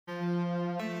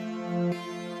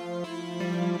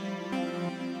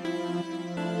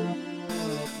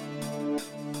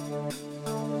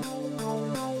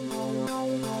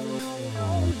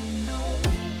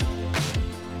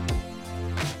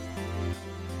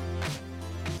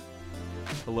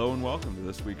Hello and welcome to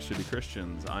this week's Shitty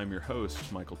Christians. I'm your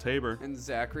host, Michael Tabor. And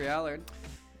Zachary Allard.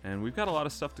 And we've got a lot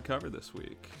of stuff to cover this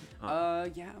week.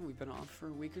 Yeah, we've been off for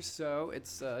a week or so.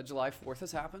 It's July 4th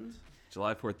has happened.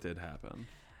 July 4th did happen.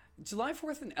 July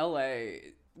 4th in LA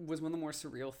was one of the more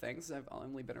surreal things. I've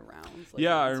only been around.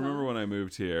 Yeah, I remember when I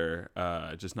moved here,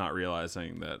 just not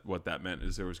realizing that what that meant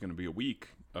is there was going to be a week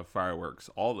of fireworks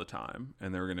all the time.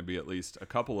 And there were going to be at least a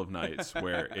couple of nights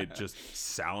where it just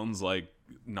sounds like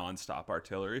nonstop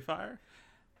artillery fire.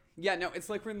 Yeah, no, it's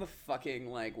like we're in the fucking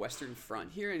like Western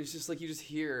Front here, and it's just like you just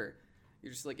hear,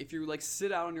 you're just like, if you like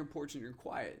sit out on your porch and you're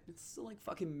quiet, it's still like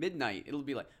fucking midnight. It'll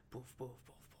be like boof boof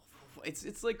boof boof.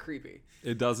 It's like creepy.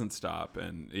 It doesn't stop,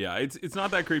 and yeah, it's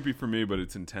not that creepy for me, but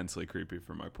it's intensely creepy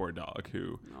for my poor dog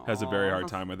who has a very hard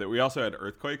time with it. We also had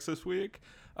earthquakes this week.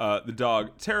 The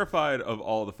dog, terrified of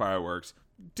all the fireworks,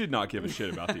 did not give a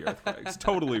shit about the earthquakes.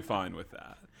 Totally fine with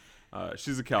that.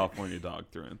 She's a California dog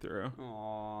through and through.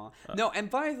 Aww. No, and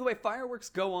by the way, fireworks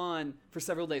go on for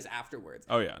several days afterwards.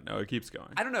 Oh, yeah. No, it keeps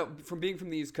going. I don't know. From being from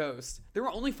the East Coast, there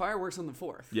were only fireworks on the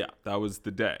 4th. Yeah, that was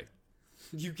the day.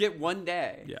 You get one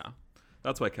day. Yeah.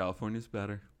 That's why California's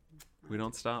better. We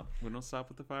don't stop. We don't stop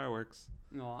with the fireworks.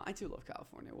 No, I do love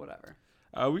California. Whatever.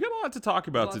 We got a lot to talk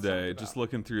about today. Just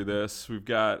looking through this, we've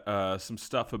got some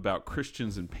stuff about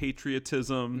Christians and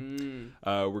patriotism.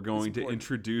 We're going to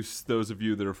introduce those of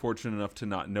you that are fortunate enough to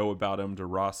not know about him to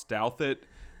Ross Douthat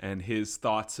and his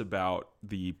thoughts about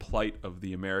the plight of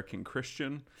the American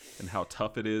Christian and how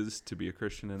tough it is to be a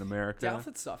Christian in America.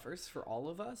 Douthat suffers for all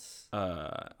of us.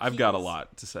 I've got a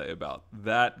lot to say about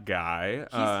that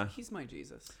guy. He's my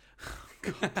Jesus.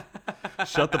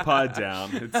 Shut the pod down.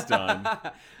 It's done.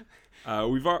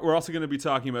 We're also going to be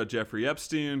talking about Jeffrey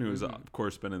Epstein, who has, of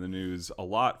course, been in the news a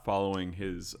lot following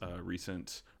his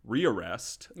recent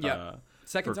rearrest. Yeah.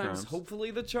 Second time's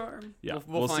hopefully the charm. Yeah,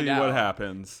 we'll see out what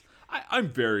happens. I'm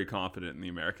very confident in the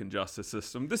American justice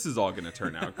system. This is all going to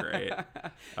turn out great.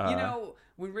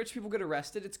 When rich people get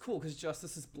arrested, it's cool because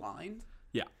justice is blind.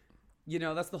 Yeah. You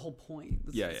know, that's the whole point.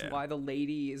 That's why the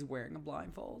lady is wearing a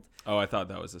blindfold. Oh, I thought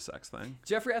that was a sex thing.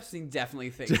 Jeffrey Epstein definitely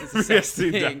thinks it's a sex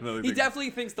thing. He definitely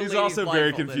thinks the lady's He's also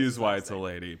very confused why it's a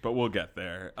lady, but we'll get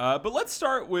there. But let's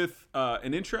start with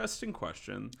an interesting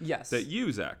question that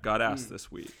you, Zach, got asked this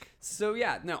week. So,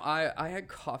 I had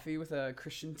coffee with a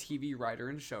Christian TV writer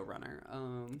and showrunner.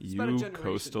 You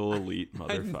coastal elite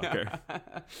motherfucker.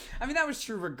 I mean, that was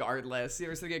true regardless. You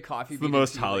ever to get coffee? It's the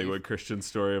most Hollywood Christian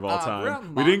story of all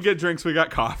time. We didn't get drinks, we got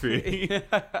coffee.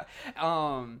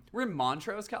 We're in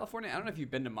Montrose, California. I don't know if you've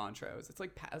been to Montrose. It's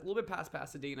like a little bit past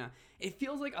Pasadena. It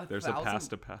feels like There's a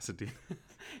past to Pasadena.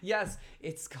 Yes,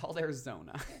 it's called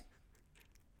Arizona.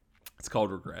 It's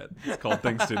called regret. It's called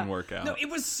things didn't work out. No, it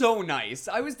was so nice.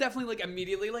 I was definitely like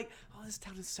immediately like, oh, this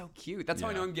town is so cute. That's how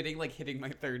I know I'm getting like hitting my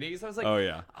 30s. I was like, oh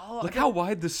yeah. Look how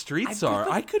wide the streets are.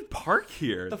 I could park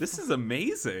here. This is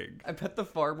amazing. I bet the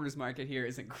farmers market here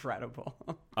is incredible.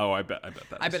 Oh, I bet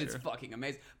that. It's fucking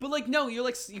amazing. But like, no, you're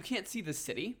like, you can't see the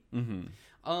city. Mm-hmm.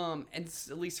 And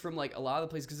at least from like a lot of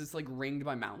the places, because it's like ringed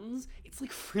by mountains, it's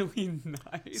like really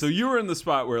nice. So you were in the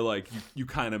spot where like you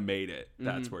kind of made it.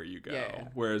 That's where you go. Yeah.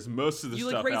 Whereas most of the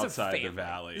stuff outside the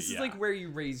valley, this is like where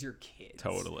you raise your kids.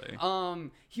 Totally.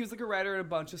 He was like a writer in a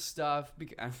bunch of stuff.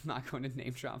 I'm not going to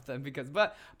name drop them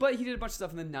but he did a bunch of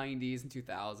stuff in the 90s and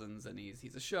 2000s, and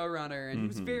he's a showrunner, and he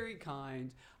was very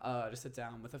kind to sit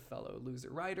down with a fellow loser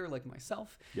writer like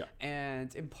myself,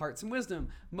 and impart some wisdom.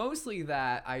 Mostly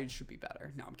that I should be better.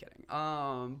 No, I'm kidding.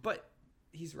 But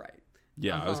he's right.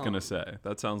 Yeah, I was going to say.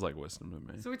 That sounds like wisdom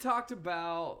to me. So we talked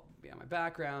about my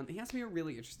background. He asked me a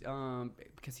really interesting...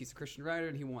 because he's a Christian writer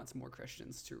and he wants more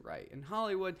Christians to write in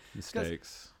Hollywood.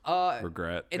 Mistakes.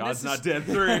 Regret. God's not dead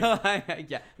 3.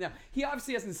 Yeah. No, he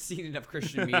obviously hasn't seen enough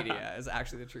Christian media is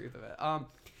actually the truth of it.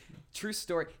 True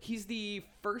story. He's the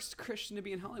first Christian to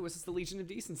be in Hollywood since the Legion of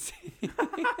Decency.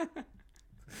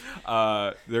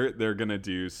 They're gonna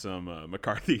do some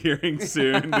McCarthy hearings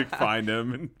soon to find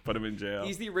him and put him in jail.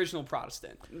 He's the original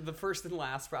Protestant, the first and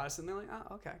last Protestant. They're like,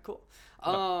 oh, okay, cool.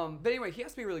 But anyway, he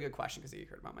asked me a really good question because he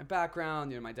heard about my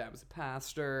background. My dad was a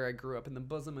pastor. I grew up in the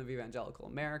bosom of evangelical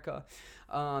America.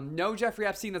 No, Jeffrey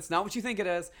Epstein, that's not what you think it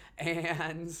is.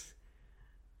 And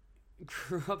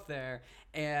grew up there,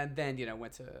 and then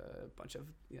went to a bunch of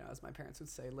as my parents would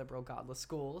say, liberal, godless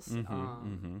schools,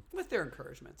 with their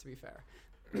encouragement, to be fair.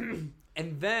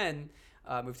 And then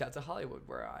moved out to Hollywood,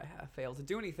 where I have failed to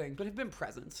do anything, but have been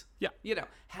present. Yeah.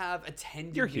 Have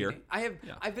attended. You're here. I've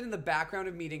been in the background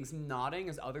of meetings, nodding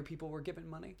as other people were given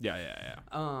money. Yeah.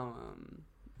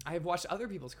 I have watched other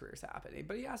people's careers happen.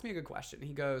 But he asked me a good question.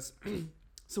 He goes,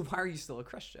 "So why are you still a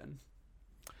Christian?"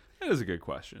 That is a good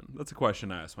question. That's a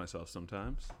question I ask myself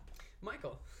sometimes.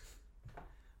 Michael,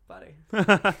 buddy,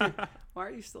 why are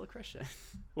you still a Christian?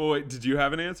 Well, wait, did you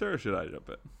have an answer or should I jump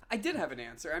in? I did have an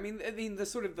answer. I mean, the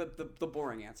sort of the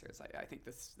boring answer is I think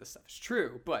this stuff is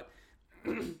true, but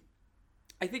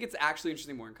I think it's actually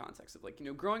interesting more in context of like, you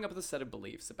know, growing up with a set of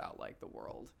beliefs about like the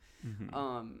world,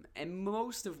 and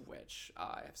most of which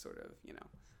I have sort of, you know,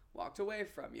 walked away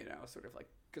from, you know, sort of like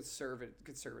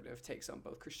conservative takes on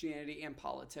both Christianity and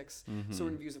politics,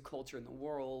 sort of views of culture in the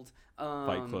world.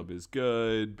 Fight Club is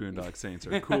good. Boondock Saints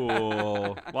are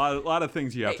cool. a lot of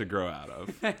things you have to grow out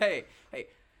of. Hey,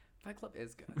 Fight Club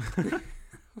is good.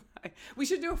 We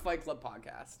should do a Fight Club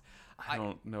podcast. I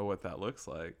don't know what that looks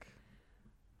like.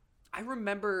 I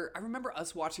remember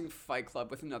us watching Fight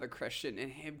Club with another Christian and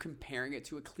him comparing it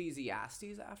to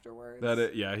Ecclesiastes afterwards.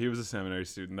 Yeah, he was a seminary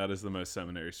student. That is the most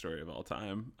seminary story of all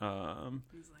time.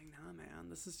 He's like, nah, man,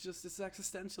 this is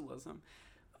existentialism.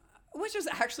 Which is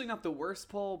actually not the worst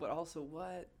poll, but also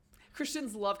what?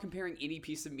 Christians love comparing any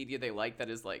piece of media they like that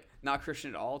is like not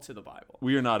Christian at all to the Bible.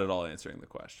 We are not at all answering the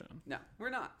question. No, we're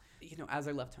not. You know, as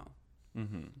I left home,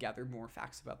 gathered more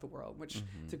facts about the world, which,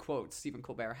 to quote Stephen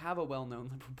Colbert, have a well-known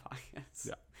liberal bias.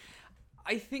 Yeah.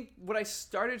 I think what I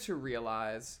started to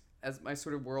realize as my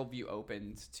sort of worldview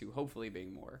opened to hopefully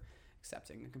being more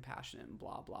accepting and compassionate and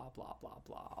blah, blah, blah, blah,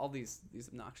 blah, all these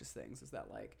obnoxious things, is that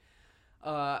like,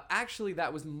 actually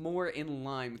that was more in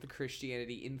line with the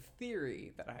Christianity in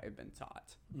theory that I had been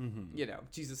taught. You know,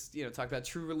 Jesus, you know, talked about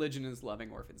true religion is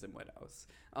loving orphans and widows.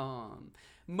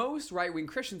 Most right-wing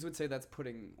Christians would say that's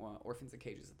putting orphans in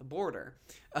cages at the border.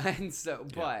 And so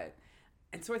I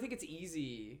think it's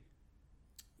easy,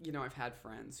 you know, I've had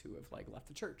friends who have like left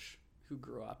the church who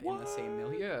grew up in the same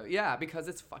milieu. Yeah, because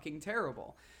it's fucking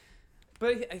terrible.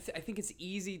 But I think it's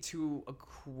easy to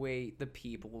equate the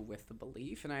people with the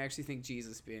belief. And I actually think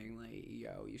Jesus being like,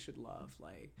 yo, you should love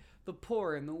like the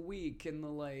poor and the weak and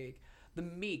the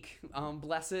meek.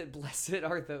 Blessed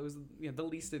are those, you know, the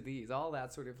least of these, all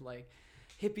that sort of like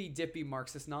hippy dippy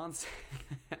Marxist nonsense.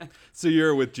 So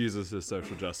you're with Jesus as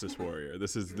social justice warrior.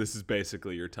 This is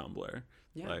basically your Tumblr.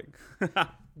 Yeah. Like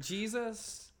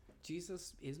Jesus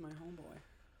is my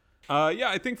homeboy.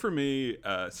 Yeah, I think for me,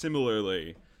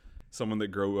 similarly, someone that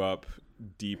grew up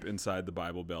deep inside the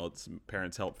Bible Belt,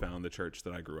 parents helped found the church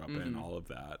that I grew up in, all of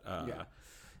that.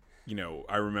 You know,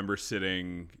 I remember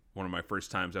sitting, one of my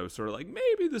first times I was sort of like,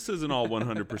 maybe this isn't all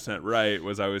 100% right,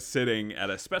 was I was sitting at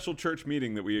a special church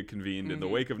meeting that we had convened in the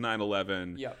wake of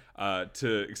 9/11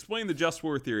 to explain the just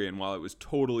war theory. And while it was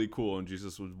totally cool and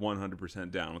Jesus was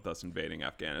 100% down with us invading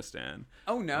Afghanistan.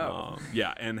 Oh, no.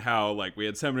 Yeah, and how like we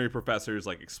had seminary professors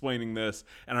like explaining this.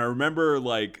 And I remember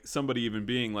like somebody even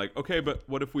being like, okay, but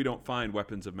what if we don't find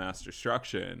weapons of mass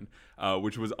destruction?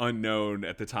 Which was unknown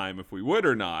at the time if we would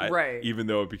or not. Right. Even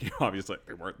though it became obvious like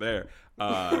they weren't there.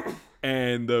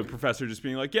 And the professor just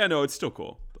being like, yeah, no, it's still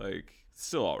cool. Like, it's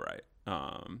still all right.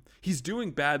 He's doing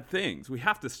bad things. We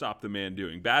have to stop the man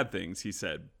doing bad things, he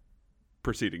said,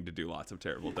 proceeding to do lots of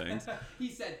terrible things. He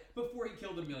said before he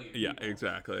killed 1 million people. Yeah,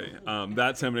 exactly.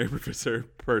 That seminary professor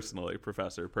personally.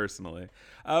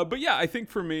 But yeah, I think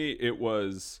for me, it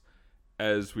was,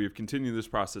 as we've continued this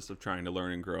process of trying to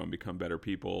learn and grow and become better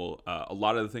people, a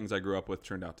lot of the things I grew up with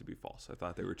turned out to be false. I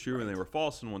thought they were true and they were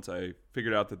false. And once I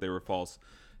figured out that they were false,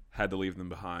 had to leave them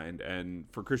behind.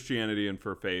 And for Christianity and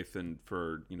for faith and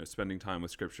for, you know, spending time with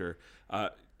Scripture,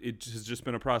 it has just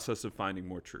been a process of finding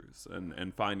more truths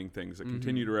and finding things that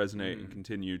continue to resonate and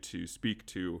continue to speak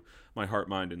to my heart,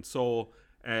 mind, and soul.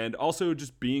 And also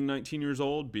just being 19 years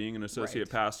old, being an associate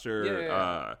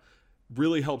pastor,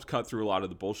 really helped cut through a lot of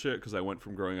the bullshit, because I went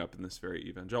from growing up in this very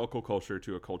evangelical culture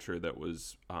to a culture that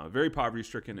was very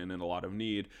poverty-stricken and in a lot of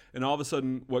need. And all of a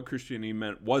sudden, what Christianity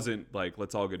meant wasn't like,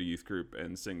 let's all go to youth group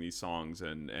and sing these songs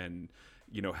and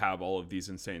you know, have all of these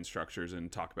insane structures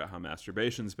and talk about how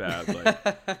masturbation's bad.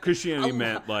 Like Christianity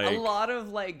meant like a lot of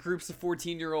like groups of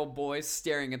 14-year-old boys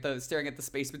staring at the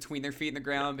space between their feet and the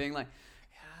ground, being like,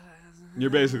 you're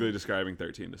basically describing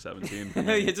 13 to 17.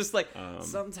 You're just like,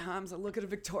 sometimes I look at a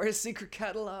Victoria's Secret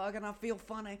catalog and I feel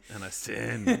funny. And I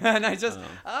sin. And I just,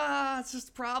 it's just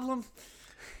a problem.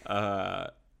 I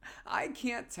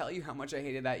can't tell you how much I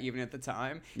hated that even at the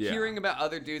time. Yeah. Hearing about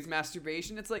other dudes'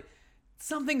 masturbation, it's like,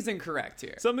 something's incorrect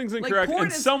here. Something's incorrect, like,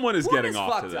 and someone is getting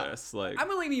off to this. Like, I'm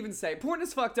gonna even say, porn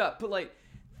is fucked up, but like,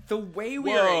 the way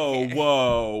we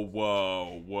Whoa.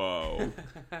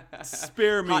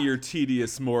 Spare me your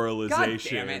tedious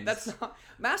moralization. God damn it.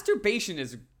 Masturbation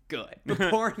is good, but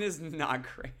porn is not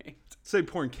great. Say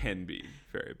porn can be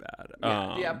very bad.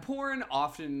 Yeah, porn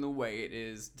often the way it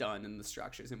is done and the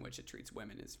structures in which it treats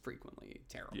women is frequently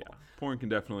terrible. Yeah, porn can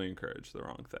definitely encourage the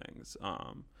wrong things.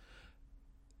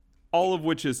 All of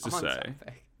which is to say,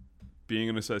 being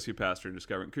an associate pastor and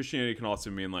discovering Christianity can also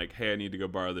mean like, hey, I need to go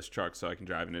borrow this truck so I can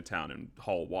drive into town and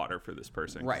haul water for this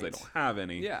person because they don't have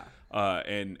any. Yeah.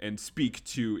 And speak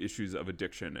to issues of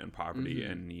addiction and poverty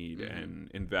and need and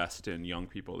invest in young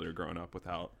people that are growing up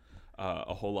without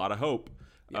a whole lot of hope.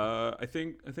 Yeah. I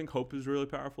think hope is a really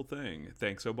powerful thing.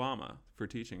 Thanks, Obama, for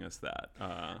teaching us that.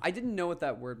 I didn't know what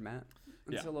that word meant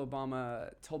until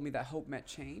Obama told me that hope meant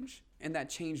change and that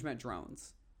change meant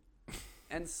drones.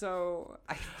 And so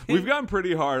we've gotten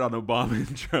pretty hard on Obama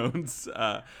and drones.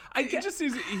 It just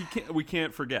seems we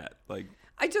can't forget. Like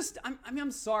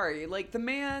I'm sorry. Like the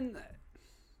man,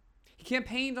 he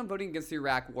campaigned on voting against the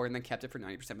Iraq war and then kept it for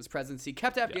 90% of his presidency.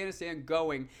 Kept Afghanistan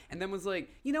going and then was like,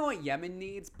 you know what Yemen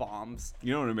needs? Bombs.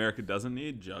 You know what America doesn't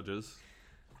need? Judges.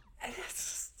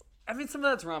 I mean, some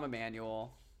of that's Rahm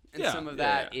Emanuel, and some of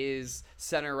that is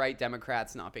center-right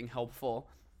Democrats not being helpful.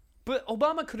 But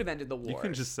Obama could have ended the war. You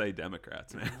can just say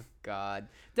Democrats, man. Oh, God.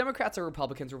 Democrats are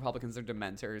Republicans. Republicans are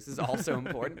Dementors is also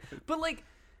important. But, like,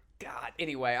 God.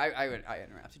 Anyway, I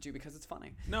interrupted you because it's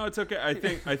funny. No, it's okay.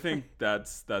 I think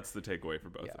that's the takeaway for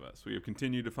both of us. We have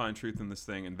continued to find truth in this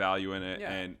thing and value in it.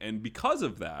 Yeah. And because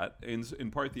of that, in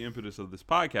part the impetus of this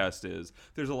podcast is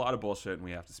there's a lot of bullshit and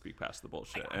we have to speak past the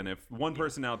bullshit. And if one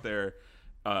person out there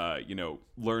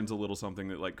learns a little something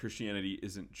that like Christianity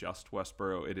isn't just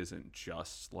Westboro. It isn't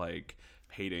just like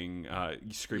hating,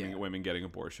 screaming at women getting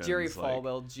abortions. Jerry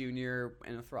Falwell Jr.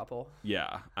 and a throuple.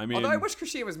 Yeah, I mean, although I wish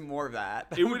Christianity was more of that.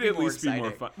 It would at least be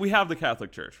more fun. We have the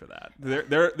Catholic Church for that.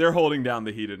 They're holding down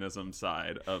the hedonism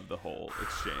side of the whole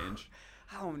exchange.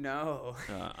 Oh no.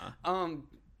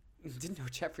 Didn't know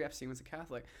Jeffrey Epstein was a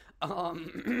Catholic.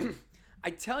 I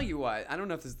tell you what, I don't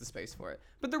know if this is the space for it,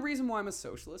 but the reason why I'm a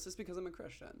socialist is because I'm a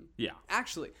Christian. Yeah.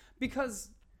 Actually, because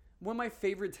one of my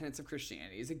favorite tenets of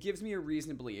Christianity is it gives me a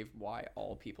reason to believe why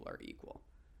all people are equal.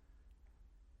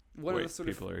 Wait,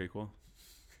 people are equal?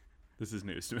 This is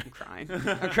news to me. I'm crying.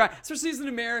 Especially as an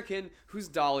American whose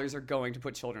dollars are going to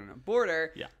put children on a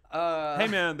border. Yeah. Hey,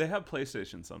 man, they have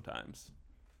PlayStation sometimes.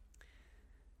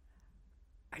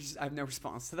 I have no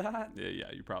response to that. Yeah,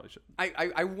 you probably should.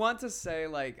 I want to say,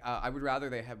 like, I would rather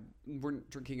they weren't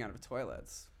drinking out of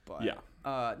toilets.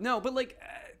 But no, but like,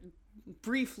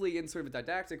 briefly in sort of a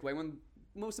didactic way, one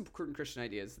most important Christian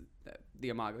idea is that the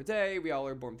Imago Dei, we all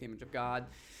are born with the image of God.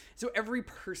 So every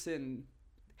person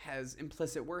has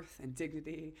implicit worth and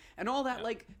dignity and all that,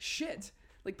 like, shit.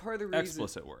 Like, part of the reason...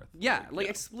 Explicit worth. Yeah, like,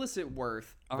 explicit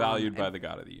worth. Valued by the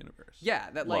God of the universe. Yeah,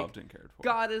 that, like... Loved and cared for.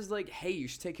 God is like, hey, you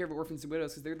should take care of orphans and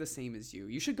widows because they're the same as you.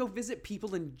 You should go visit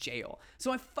people in jail.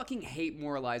 So I fucking hate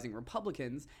moralizing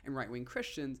Republicans and right-wing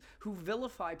Christians who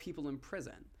vilify people in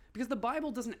prison. Because the Bible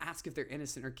doesn't ask if they're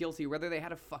innocent or guilty, whether they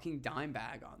had a fucking dime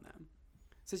bag on them.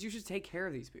 It says you should take care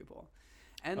of these people.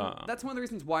 And that's one of the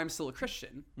reasons why I'm still a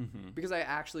Christian. Mm-hmm. Because I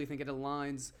actually think it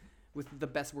aligns with the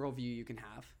best worldview you can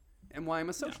have. And why I'm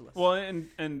a socialist. Yeah. Well,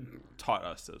 and taught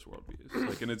us those worldviews.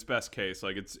 Like in its best case,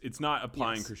 like it's not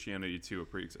applying Christianity to a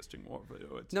pre-existing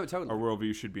worldview. No, totally. Our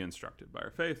worldview should be instructed by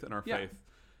our faith, and our faith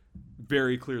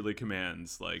very clearly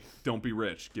commands, like, don't be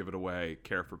rich, give it away,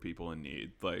 care for people in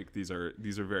need. Like these are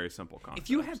very simple concepts. If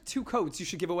you have two coats, you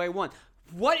should give away one.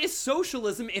 What is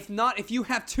socialism if not if you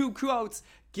have two coats,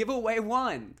 give away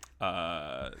one?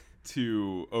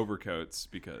 2 overcoats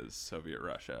because Soviet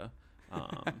Russia.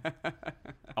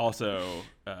 Also,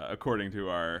 according to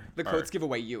our coats give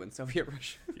away you in Soviet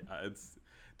Russia. Yeah, it's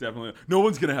definitely no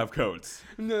one's gonna have coats.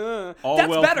 No, all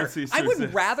that's better. I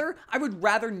would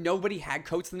rather nobody had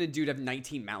coats than a dude have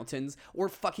 19 mountains or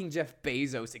fucking Jeff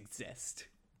Bezos exist.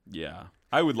 Yeah,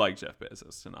 I would like Jeff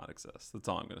Bezos to not exist. That's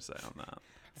all I'm gonna say on that.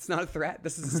 It's not a threat.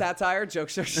 This is a satire.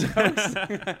 Jokes.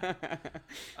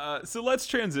 So let's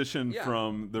transition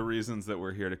from the reasons that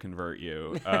we're here to convert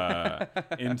you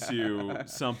into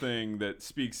something that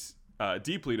speaks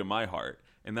deeply to my heart,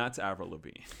 and that's Avril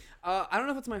Lavigne. I don't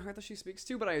know if it's my heart that she speaks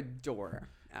to, but I adore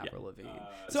Avril Lavigne.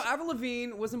 So Avril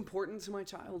Lavigne was important to my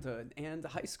childhood and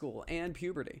high school and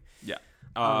puberty. Yeah.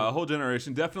 A whole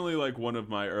generation. Definitely like one of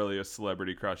my earliest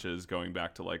celebrity crushes going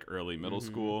back to like early middle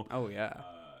school. Oh, yeah.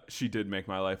 She did make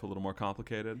my life a little more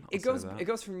complicated. It goes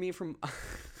for me from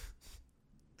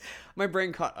my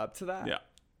brain caught up to that. Yeah.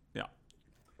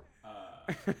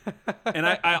 And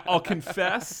I'll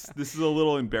confess, this is a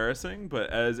little embarrassing, but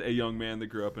as a young man that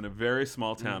grew up in a very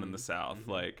small town in the South,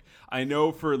 like, I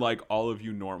know for like all of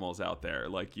you normals out there,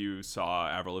 like you saw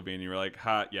Avril Lavigne, and you were like,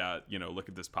 ha, yeah, you know, look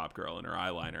at this pop girl in her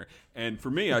eyeliner. And for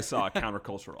me, I saw a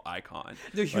countercultural icon.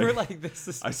 Dude, you were like, this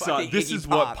is this is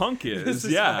what punk is. This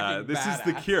is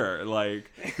the Cure.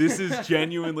 Like, this is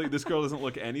genuinely, this girl doesn't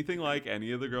look anything like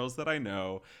any of the girls that I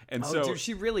know. And so, dude,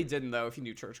 she really didn't though, if you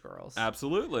knew church girls.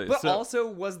 Absolutely. But also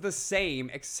was the same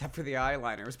except for the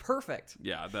eyeliner. It was perfect.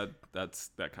 Yeah, that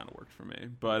kind of worked for me.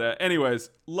 But anyways,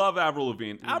 love Avril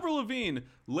Lavigne. Avril Lavigne,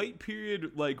 late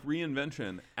period like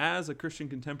reinvention as a Christian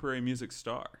contemporary music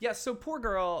star. Yeah, so poor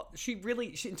girl, she in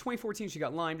 2014 she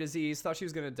got Lyme disease, thought she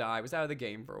was gonna die, was out of the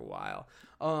game for a while.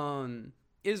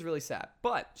 It is really sad,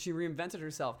 but she reinvented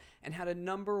herself and had a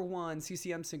 #1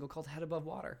 CCM single called "Head Above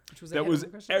Water," which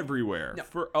was everywhere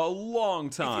for a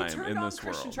long time if you in on this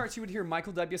Christian world. charts, you would hear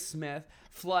Michael W. Smith,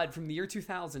 "Flood" from the year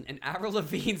 2000, and Avril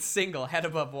Lavigne's single "Head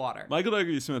Above Water." Michael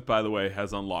W. Smith, by the way,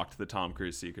 has unlocked the Tom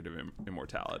Cruise secret of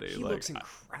immortality. He looks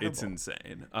incredible. It's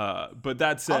insane. But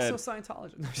that said, also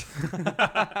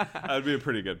Scientologist. that'd be a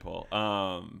pretty good pull.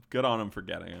 Good on him for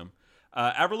getting him.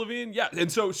 Avril Lavigne, yeah,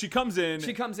 and so she comes in.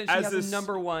 She has a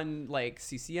 #1 like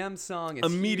CCM song. It's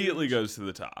immediately huge. Goes to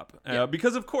the top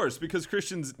because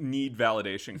Christians need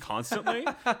validation constantly.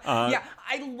 Yeah,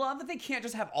 I love that they can't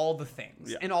just have all the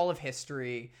things and all of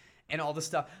history and all the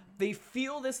stuff. They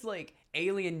feel this like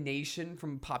alienation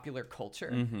from popular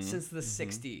culture since the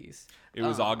 60s. It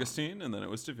was Augustine, and then it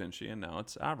was Da Vinci, and now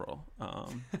it's Avril.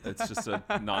 It's just a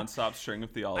nonstop string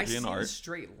of theology and art. I see a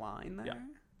straight line there. Yeah.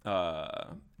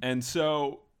 And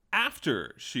so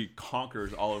after she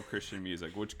conquers all of Christian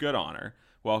music, which good on her,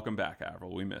 welcome back,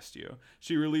 Avril, we missed you.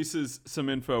 She releases some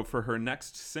info for her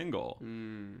next single.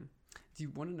 Do you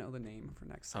want to know the name of her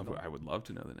next single? I would love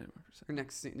to know the name of her single. Her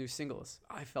next new single is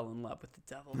 "I Fell in Love with the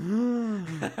Devil,"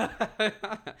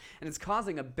 and it's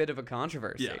causing a bit of a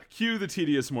controversy. Yeah, cue the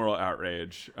tedious moral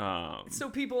outrage.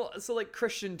 So like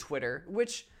Christian Twitter,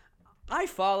 which I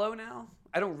follow now.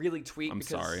 I don't really tweet. I'm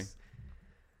sorry.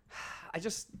 I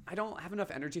don't have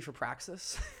enough energy for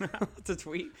praxis to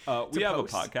tweet. We have a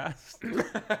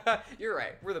podcast. You're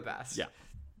right. We're the best. Yeah.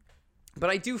 But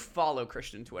I do follow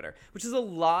Christian Twitter, which is a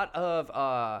lot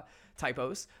of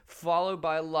typos, followed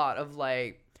by a lot of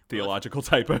like theological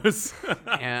typos,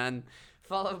 and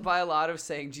followed by a lot of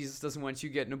saying Jesus doesn't want you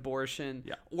to get an abortion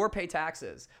or pay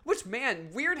taxes. Which,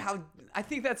 man, weird how I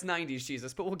think that's 90s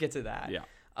Jesus, but we'll get to that. Yeah.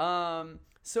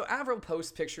 So Avril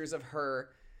posts pictures of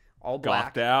her all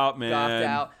black, goffed out,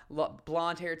 man,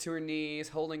 blonde hair to her knees,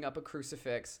 holding up a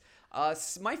crucifix.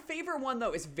 My favorite one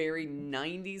though is very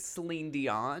 90s Celine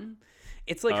Dion.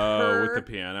 It's like her with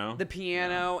the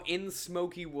piano in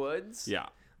smoky woods. Yeah.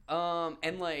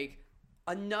 And like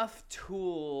enough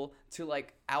Tool to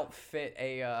like outfit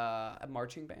a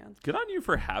marching band. Good on you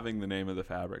for having the name of the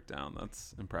fabric down.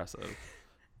 That's impressive.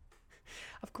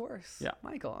 Of course. Yeah.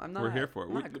 Michael, I'm not. We're here for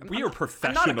it. We are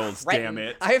professionals, damn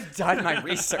it. I have done my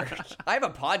research. I have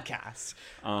a podcast.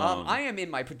 I am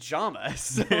in my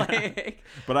pajamas.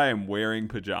 But I am wearing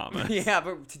pajamas. Yeah,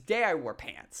 but today I wore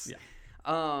pants.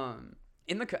 Yeah.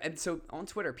 And so on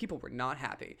Twitter, people were not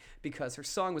happy because her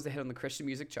song was a hit on the Christian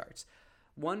music charts.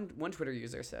 One Twitter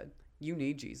user said, "You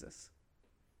need Jesus."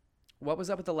 What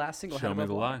was up with the last single? Show me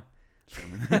the lie.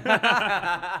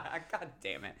 God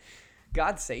damn it.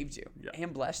 God saved you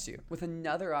and blessed you with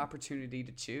another opportunity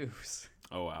to choose.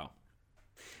 Oh, wow.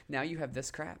 Now you have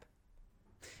this crap.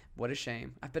 What a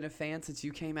shame. I've been a fan since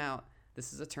you came out.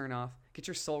 This is a turnoff. Get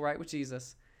your soul right with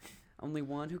Jesus. Only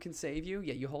one who can save you,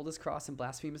 yet you hold his cross and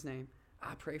blaspheme his name.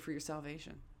 I pray for your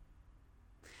salvation.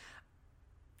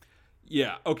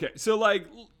 Yeah, okay. So, like,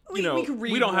 we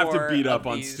don't have to beat up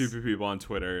on stupid people on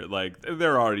Twitter. Like,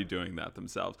 they're already doing that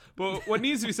themselves. But what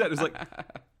needs to be said is, like...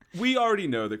 We already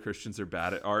know that Christians are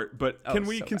bad at art, but can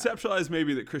we conceptualize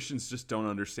maybe that Christians just don't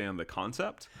understand the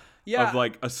concept of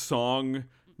like a song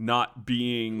not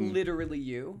being literally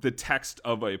you, the text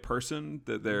of a person,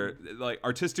 that they're like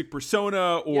artistic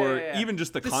persona, or even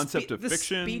just the concept of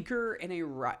fiction. The speaker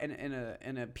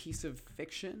in a piece of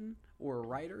fiction or a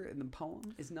writer in the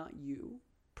poem is not you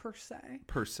per se.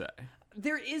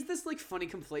 There is this like funny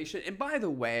conflation, and by the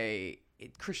way,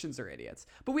 Christians are idiots.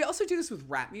 But we also do this with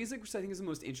rap music, which I think is the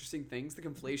most interesting things, the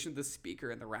conflation of the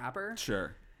speaker and the rapper.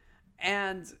 Sure.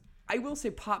 And I will say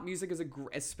pop music is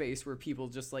a space where people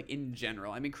just like in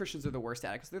general, I mean, Christians are the worst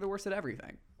at it because they're the worst at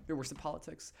everything. They're worst at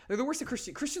politics. They're the worst at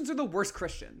Christians are the worst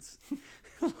Christians.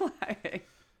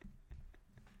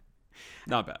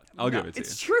 Not bad. I'll give it to you.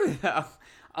 It's true though.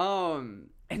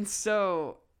 And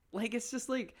so Like, it's just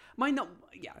like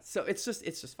yeah. So it's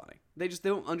just funny. They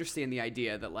don't understand the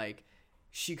idea that like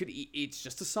she could eat. It's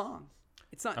just a song.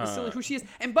 It's not necessarily who she is.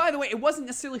 And by the way, it wasn't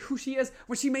necessarily who she is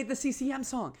when she made the CCM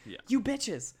song. Yeah. You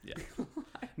bitches. Yeah.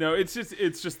 No, it's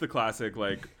just the classic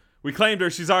like, we claimed her,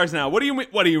 she's ours now. What do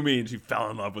you mean she fell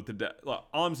in love with the devil? Well,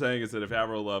 all I'm saying is that if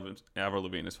Avril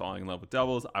Lavigne is falling in love with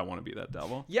devils, I want to be that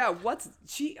devil. Yeah, I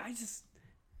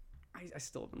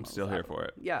still have I'm still here for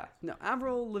it. Yeah. No,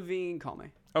 Avril Lavigne, call me.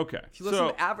 Okay.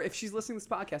 If she's listening to this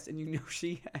podcast and you know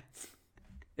she has,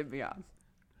 hit me on.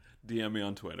 DM me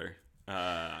on Twitter.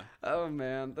 Oh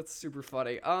man, that's super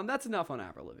funny. That's enough on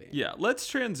Avril Lavigne. Yeah, let's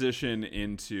transition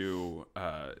into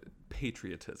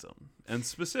patriotism, and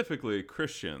specifically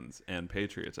Christians and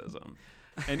patriotism,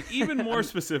 and even more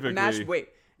specifically. Wait,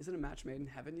 is it a match made in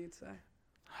heaven? You'd say.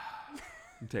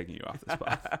 I'm taking you off the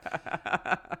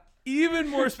spot. Even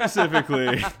more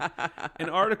specifically, an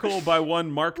article by one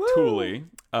Mark Tooley,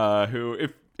 who,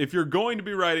 if you're going to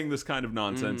be writing this kind of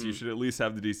nonsense, you should at least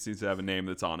have the decency to have a name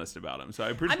that's honest about him. So I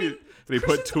appreciate that he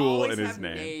put Tool in his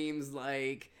name. Names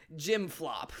like Jim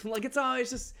Flop, like it's always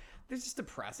just they're just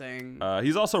depressing.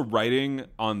 He's also writing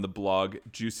on the blog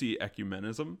Juicy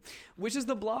Ecumenism, which is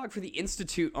the blog for the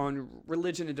Institute on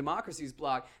Religion and Democracy's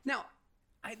blog. Now,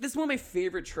 this is one of my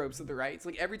favorite tropes of the right. It's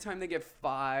like every time they get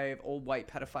 5 old white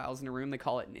pedophiles in a room, they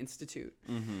call it an institute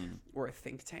or a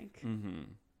think tank.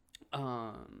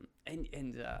 I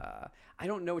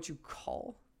don't know what you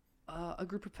call a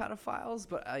group of pedophiles,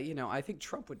 but I think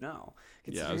Trump would know.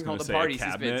 Yeah, I was all going to the say parties a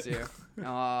cabinet. he's been to.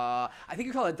 I think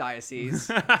you call it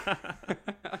diocese.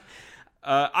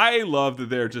 I love that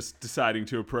they're just deciding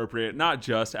to appropriate not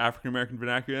just African American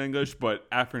vernacular English, but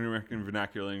African American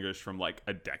vernacular English from like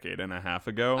a decade and a half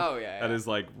ago. Oh yeah, that is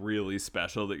like really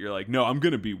special. That you're like, no, I'm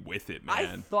gonna be with it, man.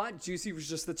 I thought juicy was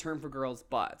just the term for girls'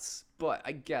 butts, but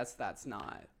I guess that's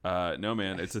not. No,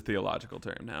 man, it's a theological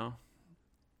term now.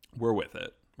 We're with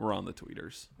it. We're on the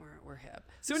tweeters. We're hip.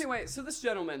 So anyway, this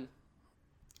gentleman,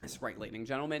 this right-leaning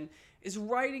gentleman, is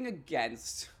writing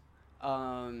against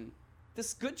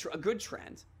this a good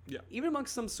trend, even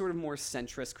amongst some sort of more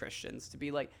centrist Christians, to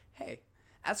be like, hey,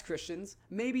 as Christians,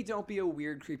 maybe don't be a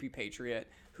weird, creepy patriot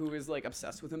who is like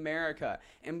obsessed with America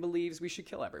and believes we should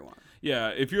kill everyone. Yeah,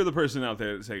 if you're the person out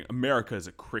there saying America is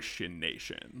a Christian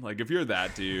nation, like if you're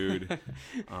that dude,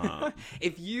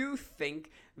 if you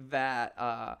think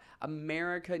that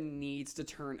America needs to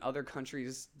turn other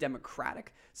countries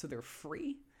democratic so they're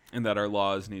free, and that our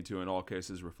laws need to, in all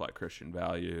cases, reflect Christian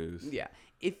values. Yeah.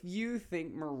 If you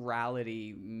think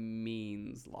morality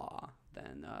means law,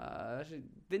 then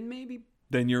maybe...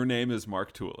 Then your name is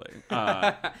Mark Tooley.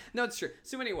 No, it's true.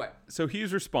 So anyway. So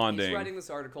he's responding. He's writing this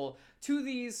article to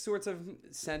these sorts of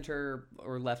center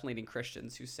or left-leaning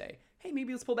Christians who say, hey,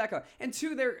 maybe let's pull back on. And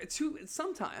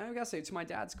sometimes, I gotta say, to my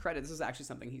dad's credit, this is actually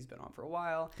something he's been on for a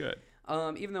while. Good.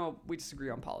 Even though we disagree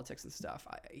on politics and stuff,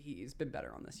 he's been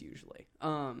better on this usually.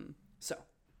 So,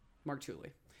 Mark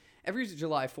Tooley. Every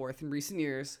July 4th in recent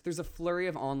years, there's a flurry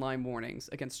of online warnings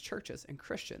against churches and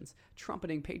Christians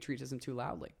trumpeting patriotism too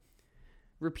loudly.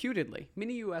 Reputedly,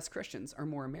 many U.S. Christians are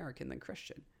more American than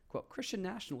Christian. Quote, Christian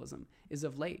nationalism is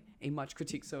of late a much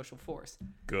critiqued social force.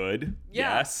 Good.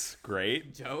 Yeah. Yes.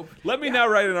 Great. Dope. Let me now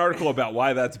write an article about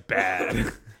why that's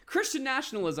bad. Christian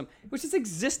nationalism, which has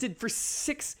existed for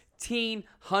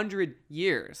 1,600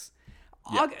 years.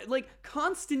 Yeah. Like,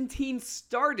 Constantine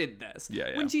started this.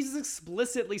 Yeah. When Jesus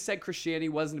explicitly said Christianity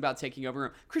wasn't about taking over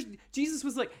Rome. Jesus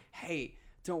was like, hey,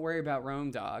 don't worry about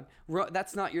Rome, dog.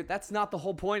 That's not the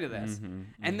whole point of this.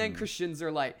 And then Christians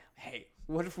are like, hey,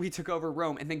 what if we took over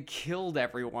Rome and then killed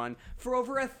everyone for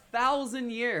over 1,000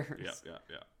 years? Yeah.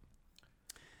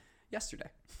 Yesterday,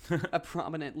 a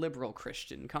prominent liberal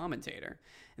Christian commentator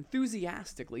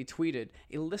enthusiastically tweeted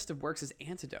a list of works as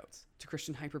antidotes to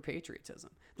Christian hyperpatriotism.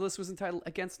 The list was entitled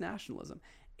Against Nationalism,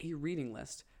 a reading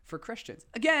list for Christians.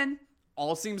 Again,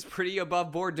 all seems pretty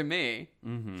above board to me.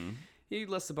 He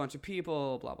lists a bunch of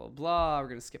people, blah, blah, blah. We're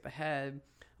going to skip ahead.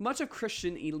 Much of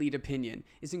Christian elite opinion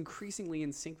is increasingly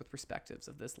in sync with perspectives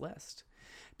of this list.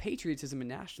 Patriotism and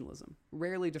nationalism,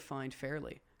 rarely defined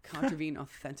fairly, contravene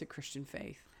authentic Christian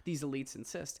faith. These elites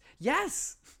insist.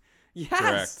 Yes!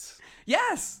 Correct.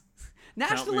 Yes!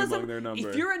 Nationalism,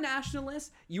 if you're a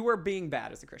nationalist, you are being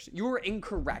bad as a Christian. You are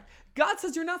incorrect. God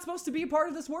says you're not supposed to be a part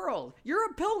of this world. You're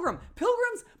a pilgrim.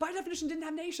 Pilgrims, by definition, didn't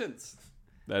have nations.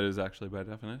 That is actually by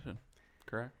definition.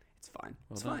 Correct. It's fine.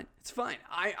 It's fine. It's fine.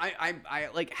 I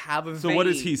like have a vein. So what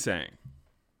is he saying?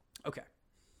 Okay.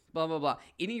 Blah, blah, blah.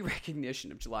 Any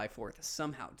recognition of July 4th is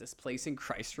somehow displacing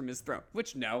Christ from his throne.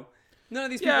 Which, no. None of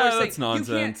these people are saying that's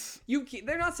nonsense.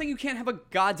 They're not saying you can't have a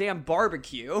goddamn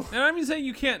barbecue. And I'm just saying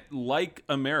you can't like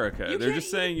America. They're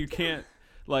just saying you can't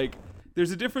like.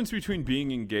 There's a difference between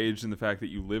being engaged in the fact that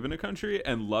you live in a country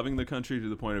and loving the country to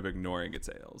the point of ignoring its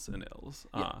ails and ills.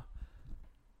 Yeah.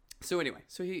 So anyway,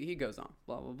 he goes on,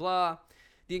 blah, blah, blah.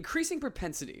 The increasing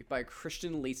propensity by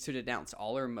Christian elites to denounce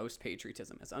all or most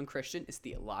patriotism as unchristian is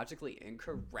theologically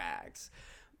incorrect.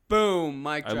 Boom,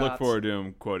 mic drops. I look forward to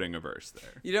him quoting a verse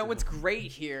there. You know what's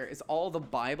great here is all the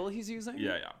Bible he's using.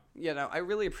 Yeah. You know, I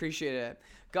really appreciate it.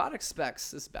 God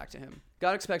expects, this is back to him,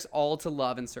 God expects all to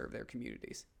love and serve their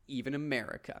communities, even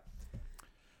America.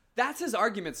 That's his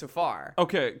argument so far.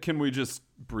 Okay, can we just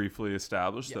briefly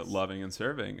establish that loving and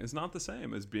serving is not the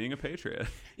same as being a patriot?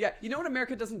 Yeah, you know what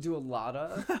America doesn't do a lot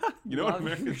of? You know what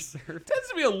America tends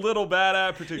to be a little bad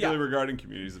at, particularly regarding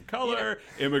communities of color,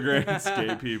 immigrants,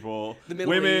 gay people, the Middle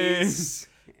women. East.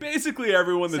 Basically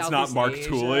everyone that's Southeast not Mark Asia.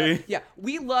 Tooley. Yeah,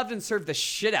 we loved and served the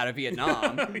shit out of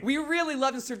Vietnam. We really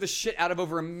loved and served the shit out of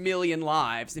over 1 million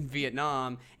lives in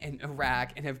Vietnam and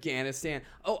Iraq and Afghanistan.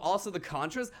 Oh, also the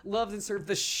Contras loved and served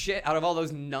the shit out of all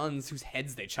those nuns whose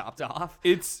heads they chopped off.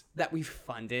 That we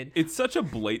funded. It's such a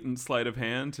blatant sleight of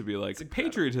hand to be like,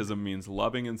 patriotism means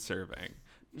loving and serving.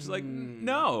 Just like,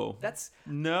 no.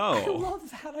 No. I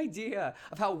love that idea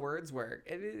of how words work.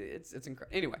 It's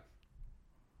incredible. Anyway.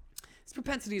 This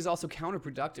propensity is also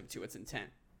counterproductive to its intent.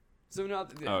 So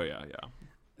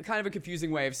kind of a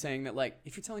confusing way of saying that, like,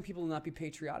 if you're telling people to not be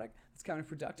patriotic, it's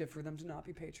counterproductive for them to not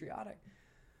be patriotic.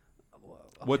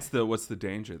 Okay. What's the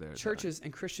danger there? Churches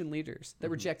and Christian leaders that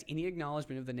reject any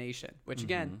acknowledgement of the nation, which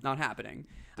again, not happening.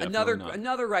 Definitely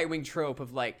Another right-wing trope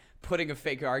of like putting a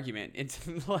fake argument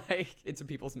into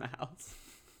people's mouths.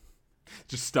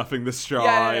 Just stuffing the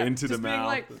straw into the mouth.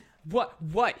 Like,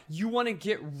 what? You want to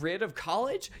get rid of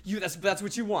college? That's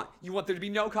what you want. You want there to be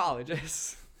no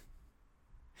colleges.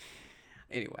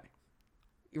 Anyway,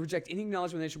 you reject any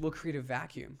acknowledgement that will create a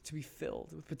vacuum to be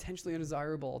filled with potentially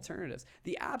undesirable alternatives.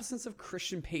 The absence of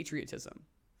Christian patriotism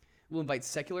will invite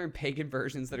secular and pagan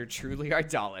versions that are truly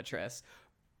idolatrous.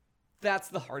 That's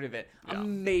the heart of it. Yeah.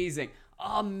 Amazing.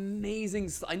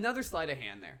 Another sleight of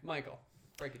hand there. Michael,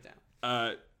 break it down.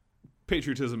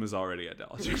 Patriotism is already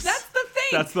idolatrous. That's the thing.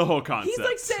 That's the whole concept. He's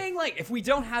like saying, like, if we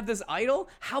don't have this idol,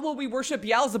 how will we worship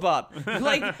Beelzebub?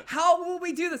 Like, how will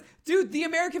we do this? Dude, the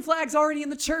American flag's already in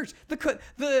the church. Like,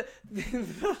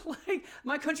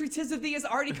 my country 'tis of thee is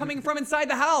already coming from inside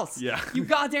the house. Yeah. You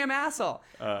goddamn asshole.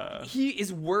 He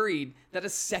is worried that a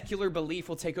secular belief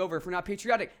will take over if we're not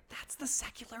patriotic. That's the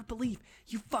secular belief.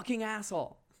 You fucking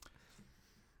asshole.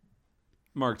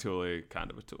 Mark Tooley,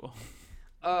 kind of a tool.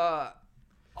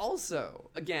 Also,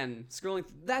 again, scrolling,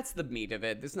 that's the meat of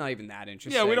it. It's not even that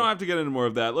interesting. Yeah, we don't have to get into more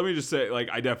of that. Let me just say, like,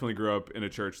 I definitely grew up in a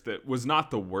church that was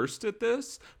not the worst at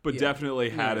this, but definitely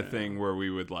had a thing where we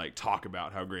would, like, talk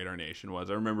about how great our nation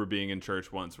was. I remember being in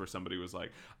church once where somebody was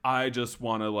like, I just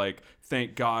want to, like,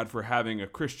 thank God for having a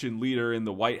Christian leader in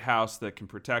the White House that can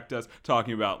protect us,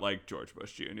 talking about, like, George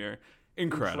Bush Jr.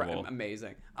 Incredible.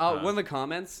 Amazing. One of the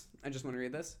comments, I just want to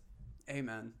read this.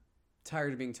 Amen.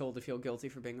 Tired of being told to feel guilty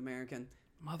for being American.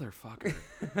 Motherfucker.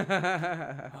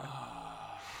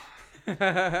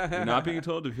 You're not being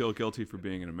told to feel guilty for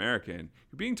being an American.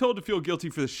 You're being told to feel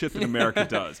guilty for the shit that America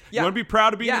does. You want to be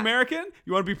proud of being American?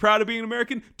 You want to be proud of being an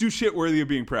American? Do shit worthy of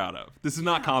being proud of. This is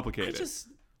not complicated.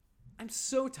 I'm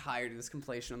so tired of this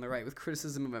conflation on the right with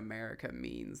criticism of America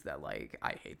means that, like,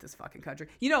 I hate this fucking country.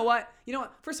 You know what?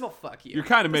 First of all, fuck you. You're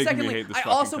kind of making me hate this fucking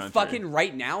country. I also fucking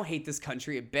right now hate this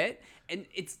country a bit. And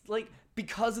it's, like,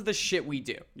 because of the shit we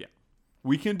do. Yeah.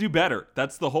 We can do better.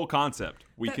 That's the whole concept.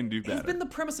 We can do better. It's been the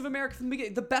premise of America from the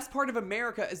beginning. The best part of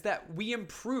America is that we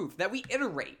improve, that we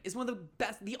iterate. Is one of the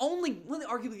best,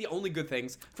 arguably the only good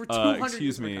things for 200 years.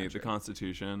 Excuse me, the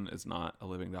Constitution is not a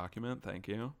living document. Thank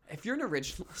you. If you're an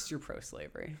originalist, you're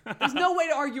pro-slavery. There's no way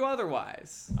to argue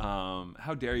otherwise.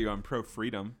 How dare you? I'm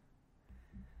pro-freedom.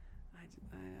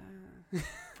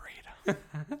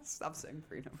 Freedom. Stop saying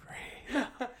freedom.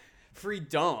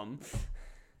 Freedom.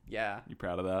 Yeah. You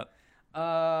proud of that?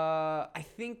 I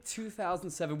think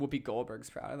 2007 Whoopi Goldberg's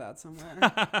proud of that somewhere.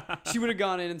 She would have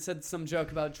gone in and said some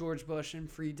joke about George Bush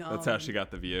and freedom. That's how she got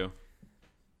The View.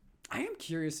 I am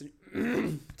curious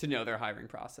to know their hiring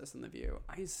process in The View.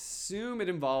 I assume it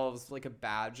involves like a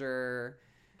badger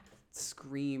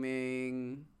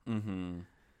screaming,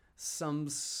 some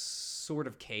sort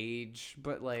of cage,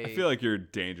 but like... I feel like you're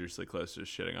dangerously close to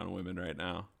shitting on women right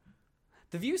now.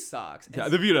 The View sucks. Yeah,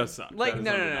 The View does suck. Like,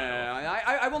 no.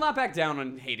 I will not back down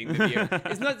on hating The View.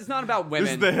 It's not about women.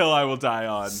 This is the hill I will die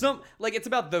on. It's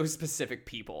about those specific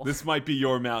people. This might be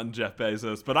your mountain, Jeff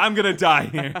Bezos, but I'm going to die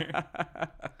here.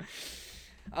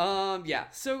 Yeah.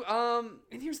 So,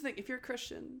 and here's the thing: if you're a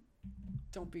Christian,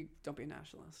 don't be a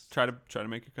nationalist. Try to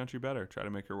make your country better. Try to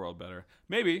make your world better.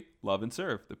 Maybe love and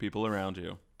serve the people around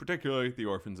you, particularly the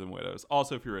orphans and widows.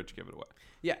 Also, if you're rich, give it away.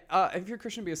 Yeah. If you're a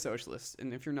Christian, be a socialist,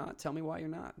 and if you're not, tell me why you're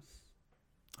not.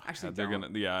 Actually, they're don't.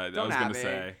 gonna. Yeah, I was gonna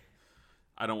say.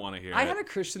 I don't want to hear. I had a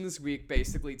Christian this week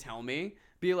basically tell me,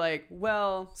 be like,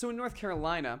 well, so in North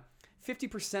Carolina,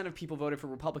 50% of people voted for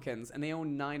Republicans, and they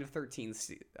own 9 of 13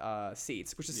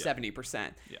 seats, which is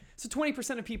 70%. Yeah. So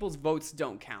 20% of people's votes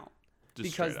don't count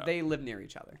because they live near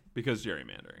each other. Because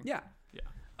gerrymandering. Yeah.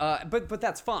 Yeah. But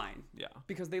that's fine. Yeah.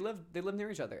 Because they live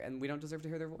near each other, and we don't deserve to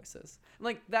hear their voices. And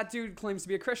like that dude claims to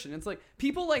be a Christian. It's like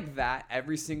people like that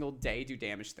every single day do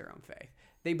damage to their own faith.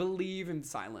 They believe in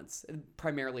silence,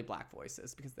 primarily black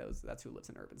voices, because that's who lives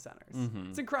in urban centers. Mm-hmm.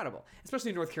 It's incredible, especially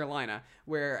in North Carolina,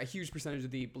 where a huge percentage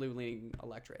of the blue-leaning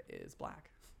electorate is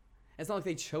black. It's not like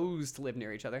they chose to live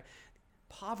near each other.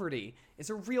 Poverty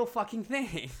is a real fucking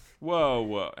thing.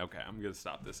 Whoa. Okay, I'm going to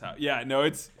stop this out. Yeah, no,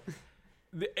 it's...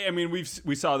 I mean, we